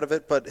career out of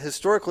it. But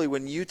historically,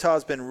 when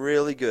Utah's been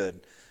really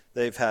good,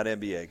 they've had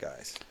NBA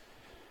guys.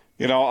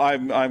 You know,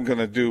 I'm going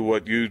to do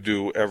what you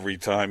do every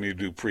time you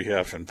do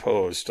pre-half and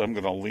post. I'm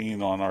going to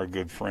lean on our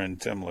good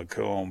friend Tim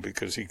Lacombe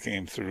because he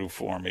came through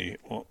for me.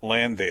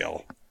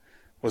 Landale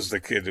was the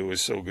kid who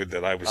was so good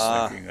that I was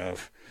thinking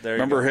of.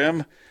 Remember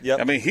him? Yep.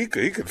 I mean, he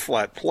could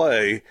flat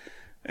play,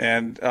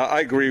 and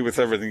I agree with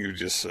everything you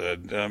just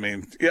said. I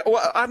mean, yeah.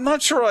 Well, I'm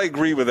not sure I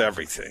agree with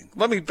everything.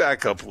 Let me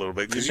back up a little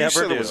bit because you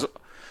said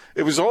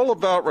it was all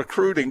about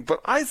recruiting,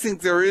 but I think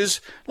there is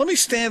 – let me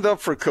stand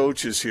up for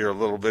coaches here a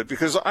little bit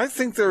because I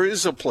think there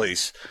is a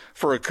place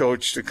for a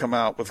coach to come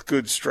out with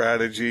good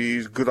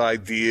strategies, good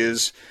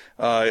ideas,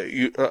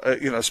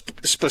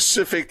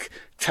 specific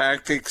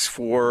tactics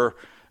for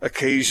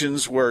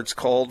occasions where it's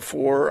called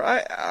for.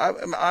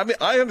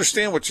 I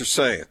understand what you're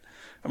saying.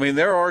 I mean,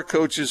 there are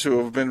coaches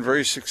who have been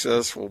very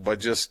successful by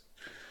just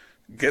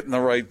getting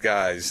the right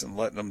guys and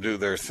letting them do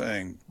their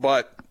thing.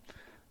 But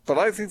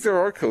I think there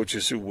are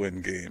coaches who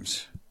win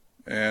games,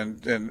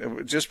 and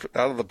just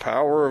out of the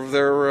power of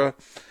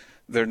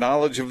their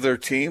knowledge of their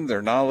team,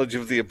 their knowledge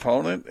of the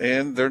opponent,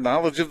 and their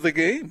knowledge of the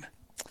game.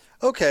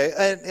 Okay,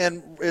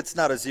 and it's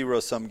not a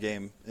zero-sum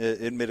game,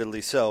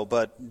 admittedly so,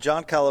 but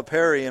John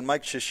Calipari and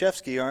Mike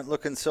Krzyzewski aren't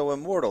looking so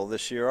immortal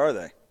this year, are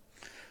they?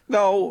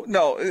 No,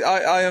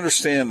 I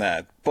understand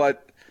that,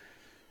 but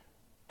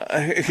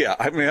yeah,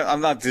 I mean,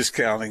 I'm not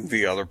discounting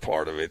the other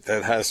part of it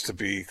that has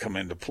to come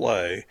into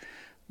play.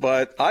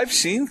 But I've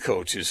seen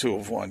coaches who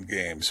have won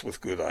games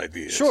with good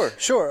ideas.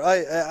 Sure.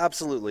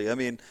 Absolutely. I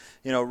mean,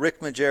 you know,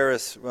 Rick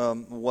Majerus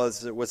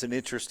was an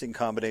interesting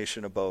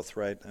combination of both,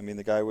 right? I mean,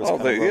 the guy was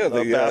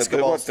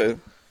basketball.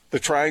 The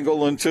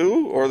triangle and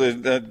two, or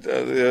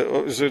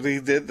what was it he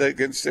did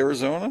against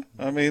Arizona?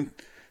 I mean,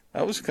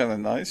 that was kind of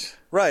nice.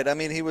 Right. I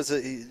mean,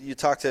 you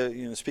talk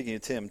to, speaking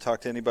of Tim, talk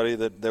to anybody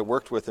that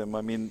worked with him.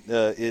 I mean,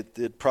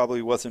 it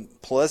probably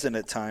wasn't pleasant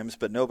at times,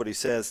 but nobody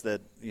says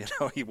that, he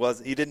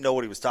didn't know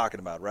what he was talking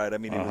about, right? I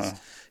mean,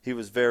 he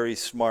was very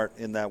smart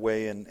in that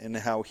way and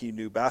how he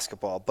knew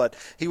basketball. But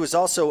he was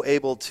also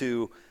able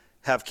to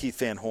have Keith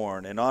Van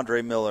Horn and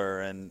Andre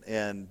Miller and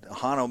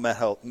Hano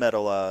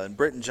Medola and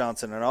Britton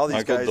Johnson and all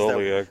these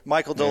guys.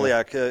 Michael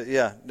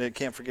Doliak, they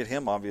can't forget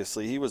him,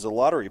 obviously. He was a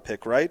lottery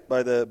pick, right,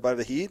 by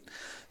the Heat.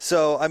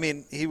 So, I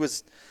mean, he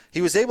was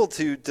able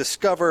to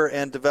discover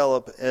and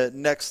develop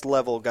next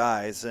level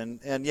guys,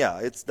 and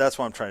that's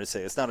what I'm trying to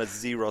say. It's not a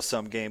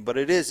zero-sum game, but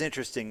it is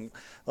interesting.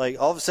 Like,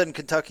 all of a sudden,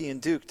 Kentucky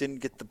and Duke didn't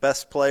get the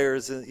best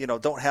players,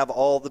 don't have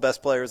all the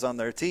best players on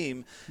their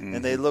team,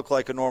 and they look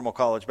like a normal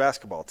college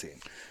basketball team.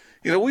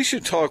 We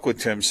should talk with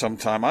Tim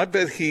sometime. I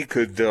bet he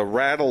could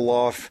rattle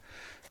off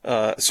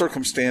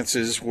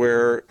circumstances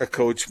where a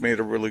coach made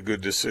a really good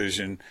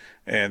decision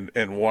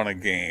and won a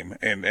game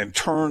and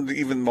turned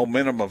even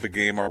momentum of a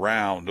game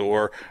around,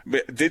 or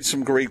did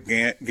some great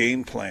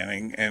game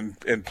planning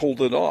and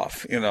pulled it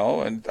off, and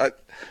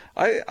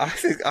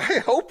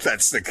I hope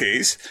that's the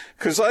case,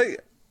 because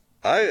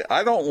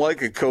I don't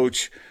like a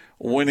coach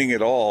winning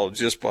it all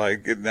just by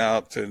getting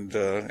out and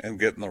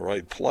getting the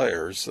right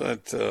players.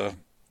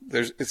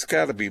 It's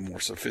got to be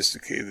more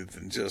sophisticated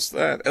than just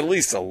that, at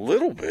least a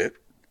little bit.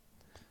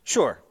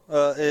 Sure.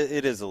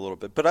 It is a little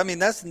bit, but I mean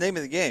that's the name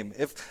of the game.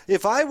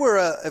 If I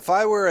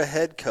were a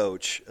head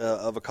coach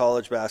of a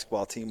college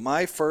basketball team,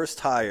 my first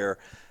hire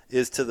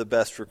is to the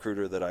best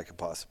recruiter that I could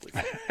possibly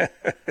find.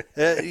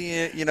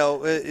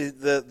 The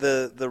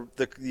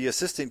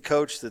assistant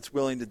coach that's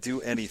willing to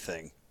do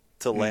anything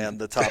to land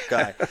the top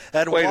guy.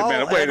 And Wait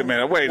a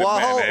minute.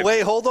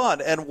 Wait, hold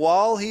on. And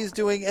while he's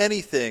doing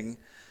anything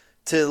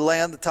to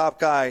land the top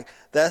guy,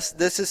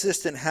 this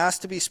assistant has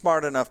to be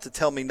smart enough to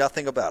tell me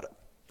nothing about it.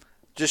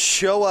 Just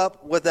show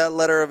up with that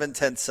letter of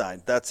intent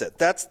signed. That's it.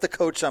 That's the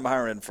coach I'm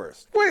hiring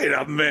first. Wait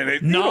a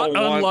minute. Not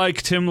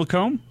unlike Tim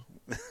Lacombe?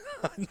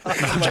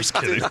 I'm just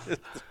kidding.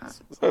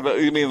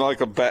 You mean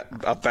like a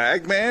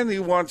bag man?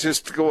 You want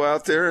just to go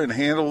out there and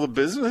handle the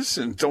business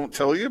and don't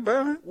tell you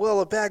about it? Well,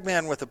 a bag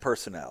man with a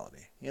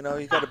personality. You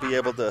got to be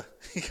able to.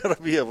 You got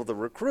to be able to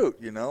recruit.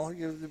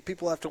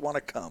 People have to want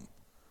to come.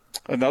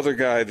 Another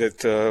guy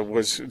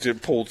that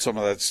pulled some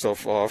of that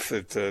stuff off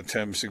that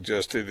Tim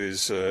suggested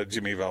is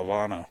Jimmy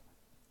Valvano.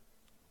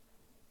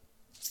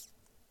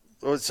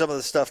 Some of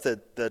the stuff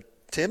that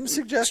Tim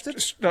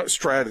suggested?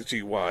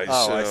 Strategy-wise.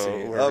 I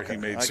see. Where he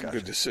made some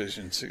good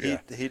decisions. Yeah.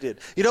 He did.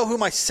 You know who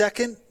my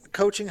second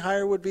coaching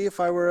hire would be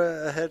if I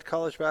were a head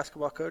college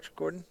basketball coach,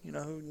 Gordon? You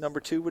know who number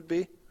 2 would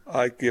be?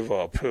 I give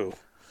up. Who?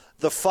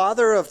 The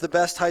father of the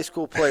best high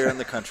school player in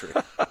the country.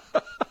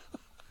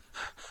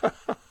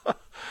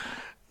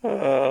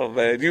 Oh,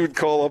 man. You would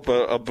call up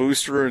a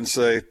booster and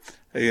say,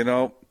 hey,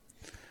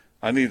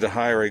 I need to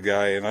hire a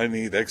guy, and I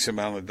need X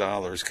amount of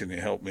dollars. Can you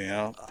help me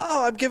out?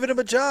 Oh, I'm giving him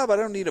a job. I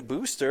don't need a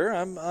booster.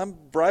 I'm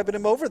bribing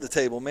him over the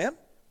table, man.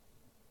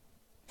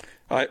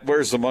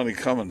 Where's the money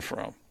coming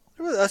from?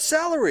 A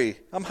salary.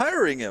 I'm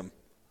hiring him.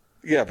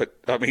 Yeah, but,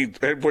 what, are you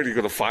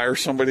going to fire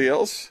somebody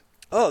else?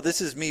 Oh,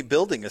 this is me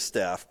building a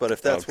staff, but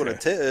if that's what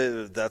it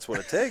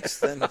takes,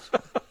 then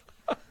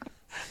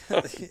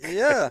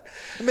yeah.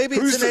 Maybe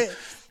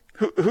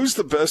who's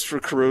the best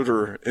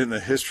recruiter in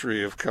the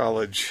history of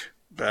college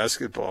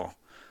basketball?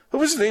 What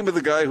was the name of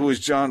the guy who was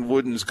John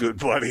Wooden's good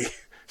buddy?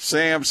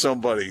 Sam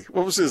somebody.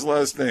 What was his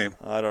last name?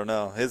 I don't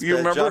know. You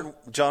remember?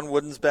 John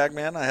Wooden's bag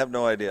man? I have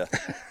no idea.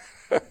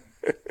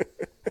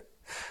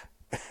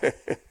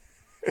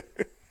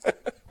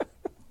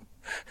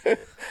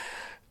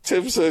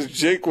 Tim says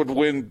Jake would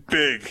win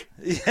big.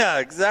 Yeah,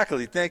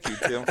 exactly. Thank you,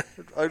 Tim.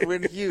 I'd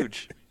win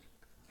huge.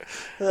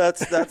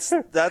 That's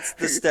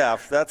the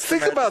staff.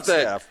 Think about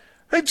that. Staff.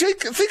 Hey,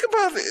 Jake, think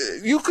about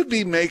it. You could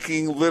be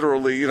making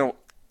literally,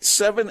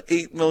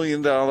 $7-8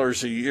 million a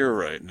year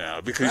right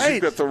now because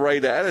you've got the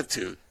right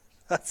attitude.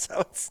 That's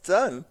how it's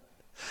done.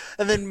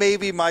 And then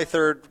maybe my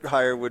third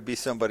hire would be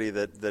somebody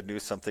that knew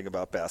something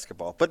about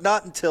basketball, but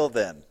not until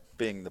then,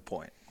 being the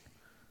point.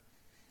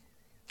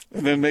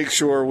 And then make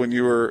sure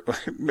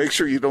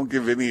you don't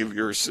give any of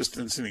your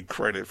assistants any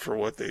credit for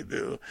what they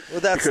do. Well,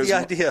 that's the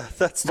idea.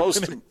 That's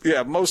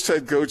most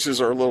head coaches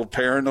are a little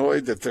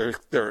paranoid that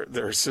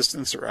their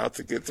assistants are out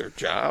to get their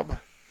job.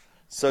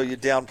 So you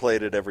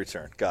downplayed it every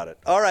turn. Got it.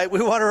 All right,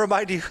 we want to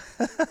remind you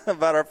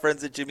about our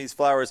friends at Jimmy's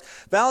Flowers.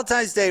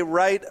 Valentine's Day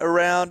right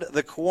around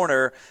the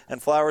corner,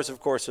 and flowers, of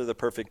course, are the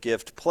perfect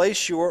gift.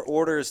 Place your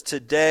orders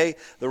today.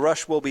 The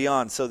rush will be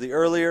on, so the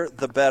earlier,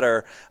 the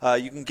better.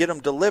 You can get them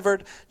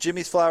delivered.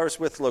 Jimmy's Flowers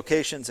with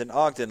locations in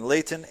Ogden,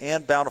 Layton,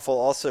 and Bountiful.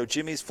 Also,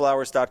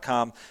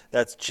 jimmysflowers.com.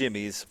 That's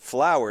Jimmy's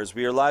Flowers.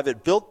 We are live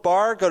at Built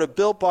Bar. Go to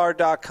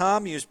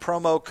BuiltBar.com. Use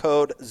promo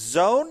code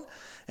ZONE.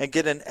 And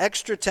get an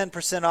extra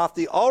 10% off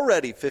the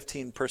already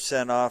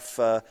 15% off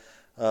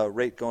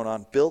rate going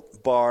on.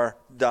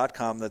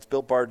 BuiltBar.com. That's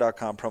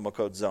BuiltBar.com, promo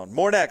code ZONE.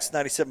 More next,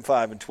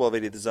 97.5 and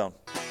 1280 The Zone.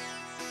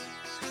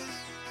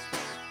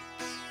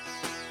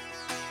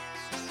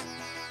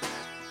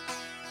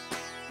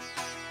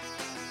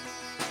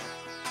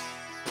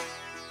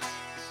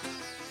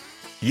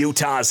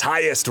 Utah's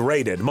highest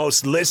rated,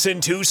 most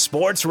listened to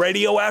sports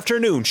radio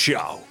afternoon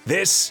show.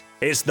 This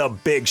is The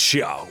Big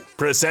Show,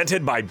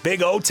 presented by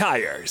Big O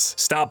Tires.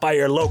 Stop by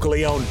your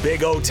locally owned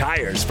Big O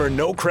Tires for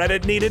no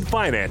credit needed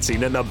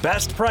financing and the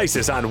best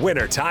prices on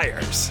winter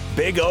tires.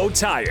 Big O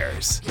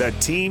Tires, the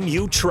team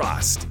you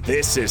trust.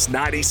 This is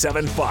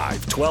 97.5,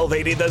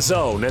 1280 The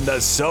Zone and the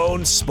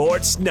Zone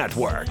Sports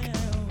Network.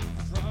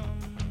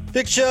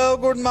 Big Show,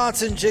 Gordon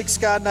Monson, Jake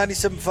Scott,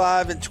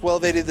 97.5 and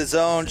 1280 The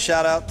Zone.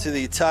 Shout out to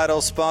the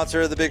title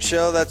sponsor of the Big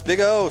Show. That's Big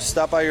O.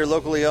 Stop by your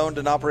locally owned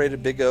and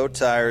operated Big O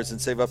tires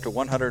and save up to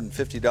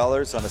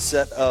 $150 on a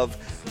set of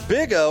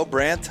Big O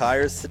brand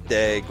tires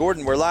today.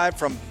 Gordon, we're live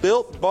from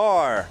Built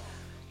Bar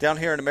down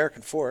here in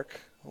American Fork.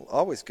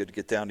 Always good to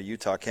get down to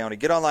Utah County.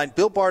 Get online,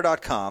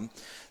 BuiltBar.com.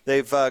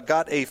 They've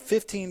got a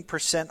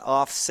 15%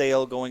 off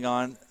sale going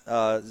on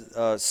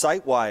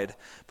site-wide.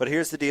 But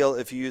here's the deal.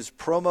 If you use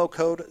promo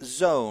code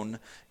ZONE,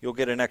 you'll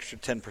get an extra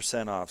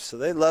 10% off. So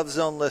they love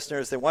Zone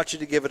listeners. They want you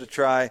to give it a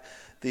try.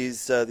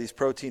 These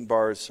protein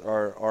bars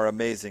are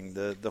amazing.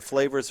 The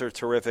flavors are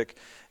terrific,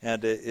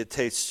 and it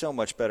tastes so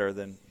much better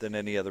than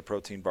any other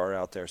protein bar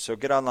out there. So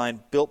get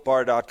online,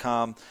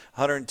 BuiltBar.com,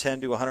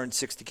 110 to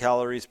 160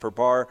 calories per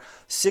bar,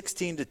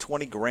 16 to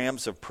 20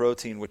 grams of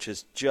protein, which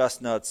is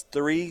just nuts,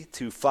 3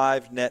 to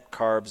 5 net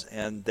carbs,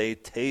 and they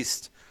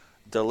taste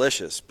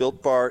delicious.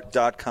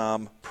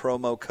 BuiltBar.com,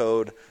 promo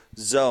code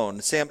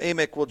ZONE. Sam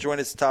Amick will join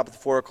us at the top of the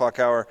 4 o'clock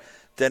hour.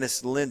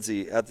 Dennis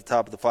Lindsay at the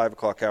top of the 5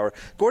 o'clock hour.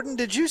 Gordon,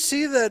 did you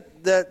see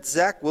that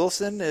Zach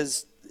Wilson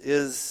has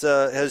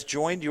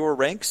joined your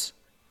ranks?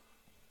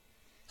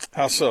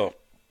 How so?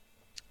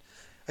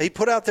 He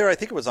put out there, I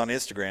think it was on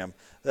Instagram,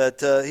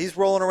 that he's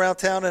rolling around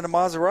town in a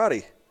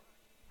Maserati.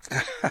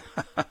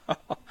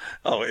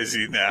 Oh, is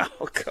he now?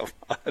 Come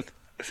on.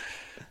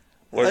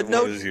 What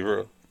is he?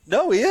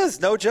 No, he is.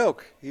 No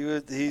joke. He's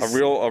a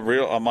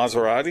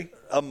Maserati.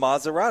 A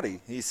Maserati.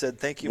 He said,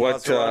 "Thank you,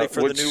 Maserati,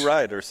 for the new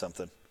ride," or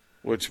something.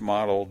 Which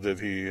model did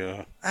he?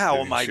 How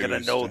am I going to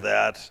know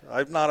that?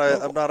 I'm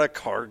not a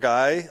car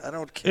guy. I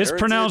don't care. It's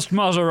pronounced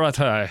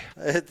Maserati.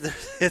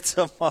 It's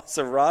a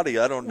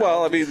Maserati. I don't know.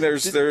 Well, I mean,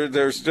 there's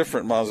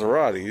different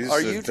Maseratis.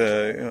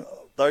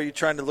 Are you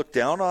trying to look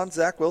down on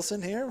Zach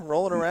Wilson here,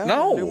 rolling around?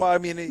 No. I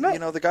mean,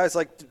 the guy's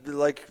like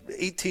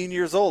 18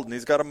 years old, and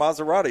he's got a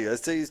Maserati. I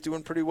say he's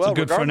doing pretty well. It's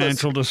a good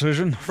financial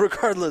decision.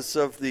 Regardless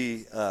of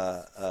the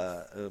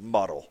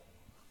model.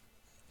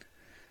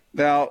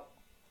 Now,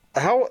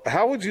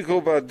 how would you go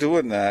about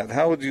doing that?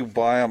 How would you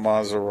buy a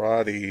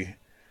Maserati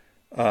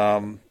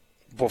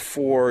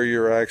before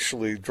you're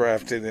actually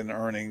drafted and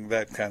earning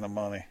that kind of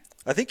money?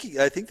 I think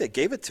they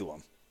gave it to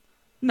him.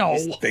 No.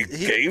 They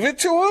gave it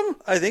to him?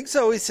 I think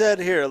so. He said,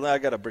 here, I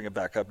got to bring it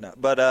back up now.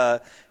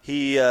 But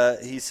he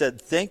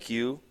said, "Thank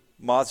you,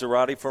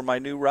 Maserati, for my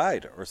new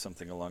ride," or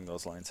something along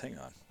those lines. Hang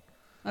on.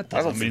 That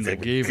doesn't mean they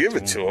gave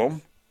it to him.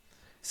 He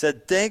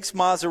said, "Thanks,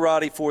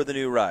 Maserati, for the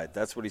new ride."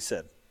 That's what he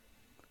said.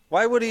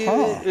 Why would he,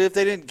 if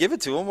they didn't give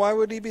it to him, why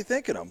would he be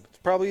thanking them? It's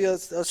probably a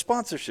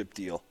sponsorship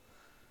deal.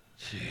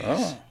 Jeez.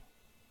 Oh.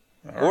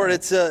 Or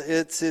it's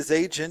his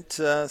agent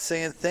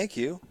saying thank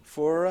you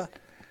for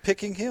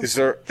picking him. Is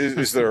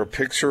there a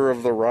picture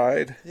of the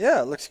ride?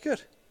 Yeah, it looks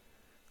good.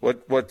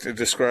 What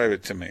describe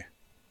it to me?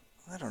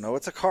 I don't know.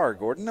 It's a car,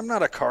 Gordon. I'm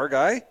not a car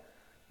guy.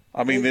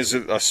 I mean, is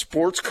it a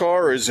sports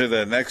car? Or is it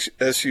an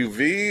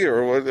SUV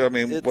or what? I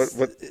mean,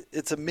 what?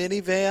 It's a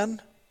minivan.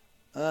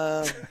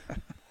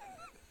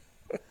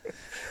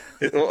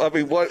 I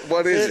mean,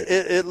 what is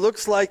it? It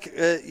looks like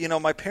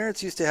my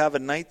parents used to have a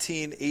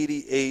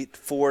 1988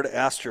 Ford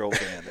Astro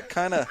van. It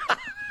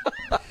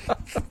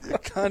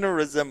kind of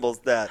resembles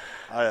that.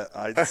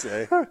 I'd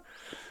say.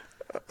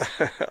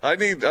 I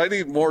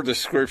need more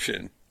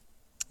description.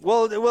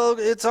 Well,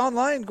 it's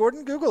online,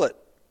 Gordon. Google it.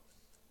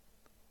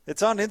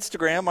 It's on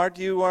Instagram. Aren't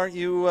you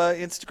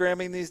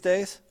Instagramming these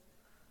days?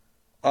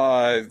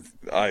 I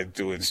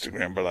do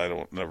Instagram, but I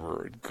don't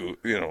never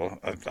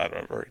I don't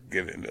ever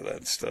get into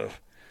that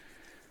stuff.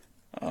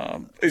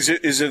 Is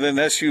it an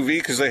SUV?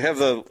 Because they have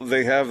the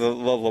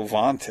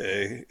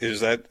Levante. Is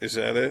that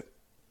it?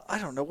 I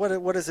don't know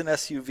what is an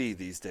SUV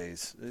these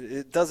days.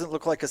 It doesn't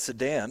look like a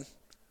sedan.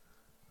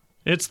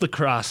 It's the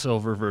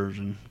crossover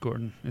version,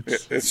 Gordon.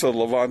 It's a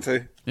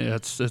Levante. Yeah,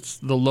 it's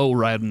the low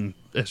riding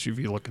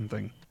SUV looking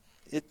thing.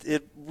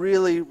 It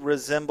really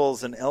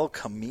resembles an El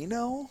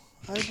Camino,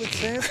 I would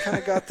say. It's kind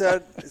of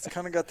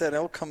got that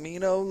El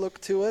Camino look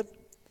to it.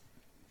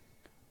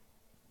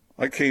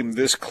 I came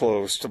this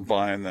close to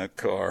buying that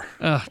car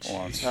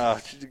once.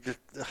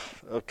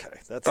 Okay,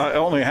 I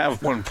only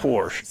have one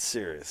Porsche.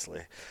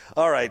 Seriously.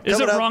 All right. Is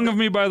it wrong of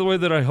me, by the way,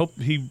 that I hope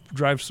he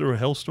drives through a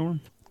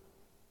hailstorm?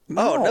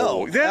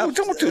 No.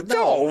 Don't do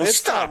it's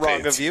stop not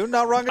wrong it. of you.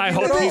 Not wrong of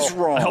you at all. He's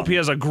wrong. I hope he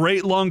has a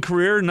great long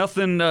career.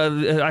 Nothing.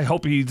 I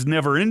hope he's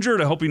never injured.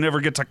 I hope he never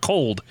gets a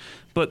cold.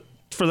 But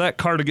for that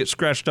car to get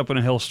scratched up in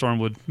a hailstorm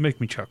would make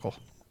me chuckle.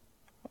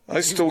 I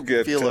still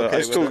get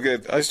I still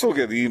get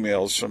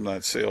emails from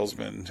that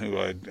salesman who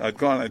I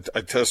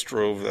test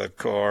drove that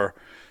car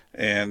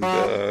and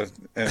I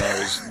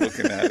was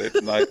looking at it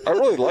and I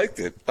really liked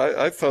it.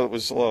 I thought it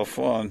was a lot of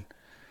fun.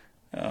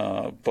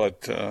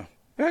 But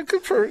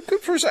good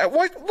for Zach.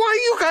 Why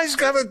you guys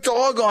got a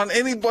dog on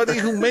anybody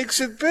who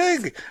makes it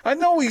big? I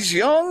know he's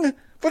young,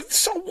 but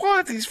so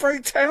what? He's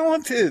very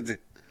talented.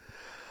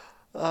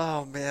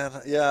 Oh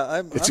man,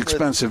 yeah. It's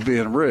expensive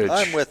being rich.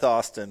 I'm with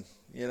Austin.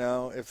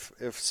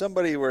 If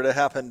somebody were to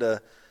happen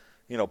to,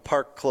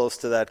 park close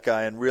to that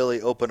guy and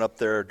really open up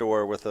their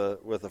door with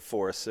a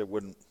force, it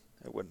wouldn't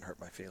hurt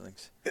my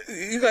feelings.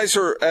 You guys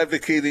are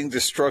advocating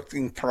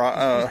hurting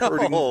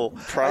property.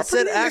 I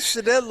said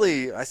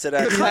accidentally.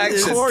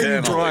 The car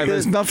you drive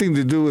has nothing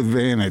to do with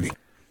vanity.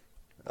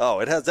 Oh,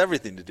 it has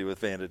everything to do with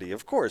vanity,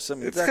 of course. I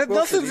mean, it's got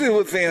nothing to do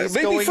with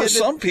vanity. Maybe for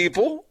some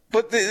people,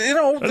 but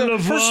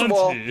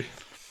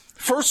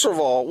first of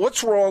all,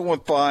 what's wrong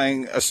with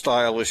buying a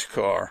stylish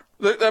car?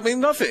 I mean,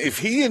 nothing. If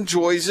he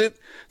enjoys it,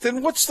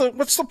 then what's the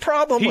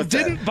problem with that?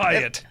 He didn't buy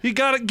it. He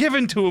got it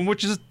given to him,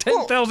 which is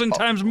 10,000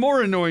 times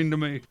more annoying to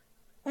me.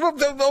 Well,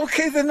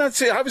 okay, then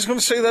that's it. I was going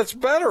to say that's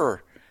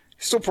better.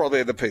 He still probably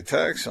had to pay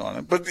tax on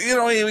it, but you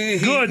know,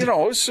 Good. You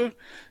know,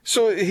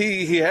 so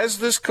he has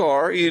this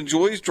car. He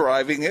enjoys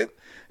driving it.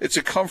 It's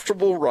a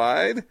comfortable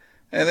ride,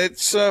 and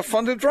it's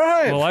fun to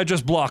drive. Well, I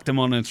just blocked him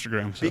on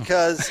Instagram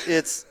because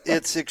it's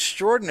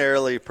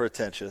extraordinarily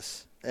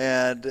pretentious,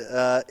 and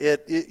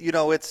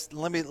it's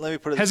let me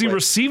put it. Has this he way.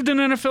 received an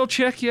NFL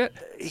check yet?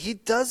 He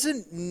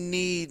doesn't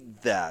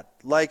need that.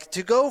 Like,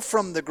 to go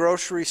from the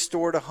grocery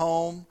store to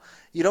home,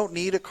 you don't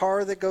need a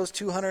car that goes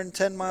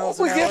 210 miles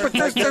an hour. Yeah, but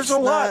there's a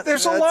lot.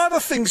 There's a lot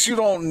of things you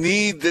don't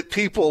need that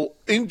people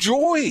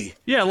enjoy.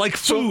 Yeah, like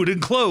food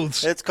and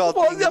clothes. It's called.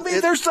 Well, I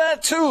mean, there's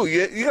that too.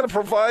 You got to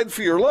provide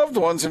for your loved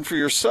ones and for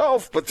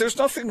yourself. But there's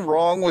nothing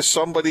wrong with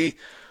somebody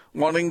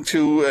wanting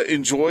to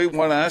enjoy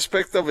one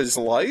aspect of his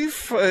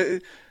life. I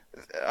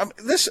mean,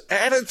 this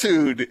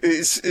attitude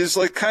is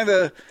like kind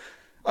of.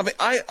 I mean,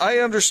 I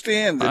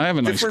understand that I have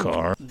a nice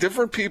car.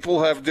 Different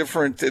people have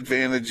different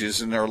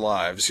advantages in their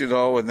lives, you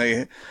know, and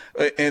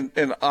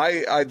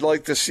I'd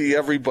like to see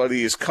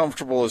everybody as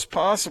comfortable as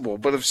possible.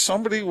 But if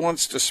somebody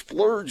wants to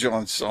splurge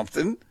on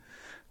something,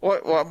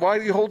 why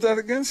do you hold that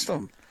against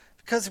them?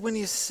 Because when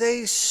you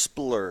say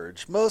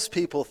splurge, most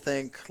people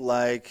think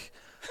like,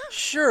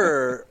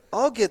 sure,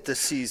 I'll get the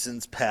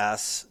season's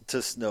pass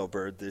to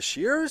Snowbird this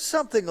year, or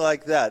something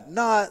like that.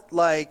 Not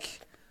like.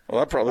 Well,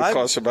 that probably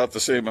costs about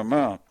the same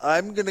amount.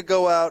 I'm going to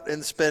go out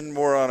and spend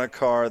more on a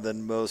car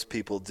than most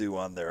people do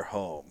on their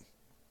home.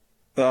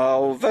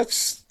 No,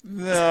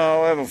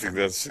 I don't think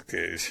that's the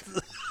case.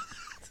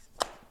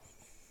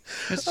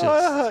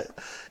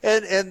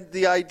 And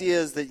the idea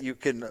is that you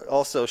can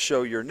also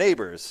show your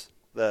neighbors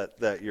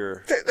that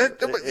you're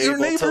your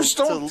neighbors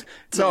don't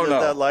live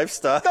that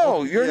lifestyle.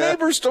 No, your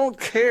neighbors don't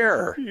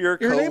care. Your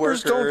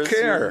neighbors don't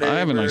care. I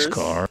have a nice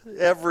car.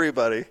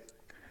 Everybody.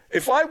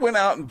 If I went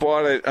out and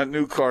bought a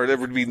new car, there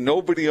would be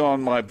nobody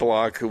on my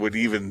block who would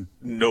even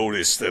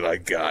notice that I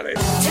got it.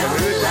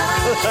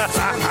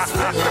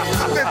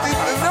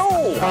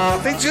 No,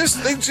 they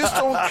just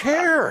don't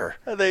care.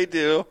 They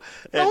do.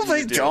 No,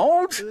 they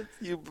don't.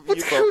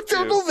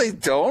 No, they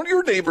don't.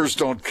 Your neighbors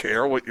don't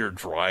care what you're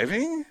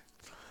driving.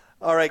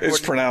 All right, it's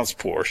Gordon, pronounced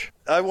Porsche.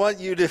 I want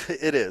you to.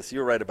 It is.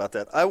 You're right about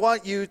that. I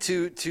want you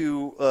to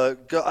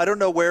go. I don't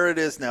know where it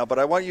is now, but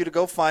I want you to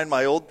go find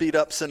my old beat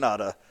up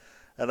Sonata.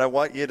 And I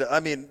want you to, I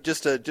mean,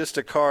 just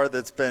a car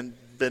that's been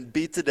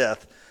beat to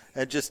death,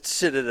 and just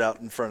sit it out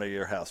in front of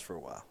your house for a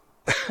while.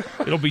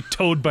 It'll be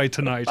towed by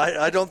tonight.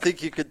 I don't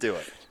think you could do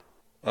it.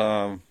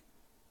 Well,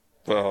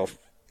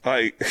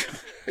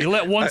 You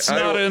let one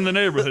Sonata in the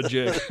neighborhood,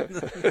 Jake.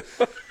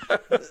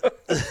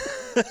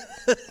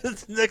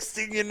 Next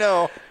thing you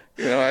know.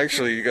 You know,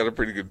 actually, you got a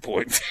pretty good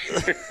point.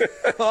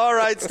 All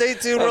right, stay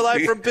tuned. We're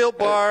live from Built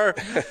Bar.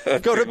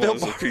 Go to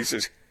Built Bar.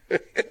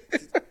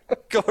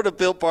 Go to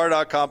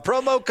BuiltBar.com.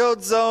 Promo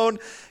code ZONE.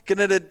 Get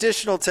an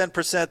additional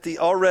 10%, the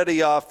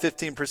already off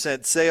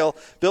 15% sale.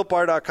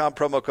 BuiltBar.com,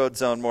 promo code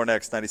ZONE. More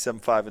next,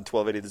 97.5 and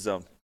 1280 The Zone.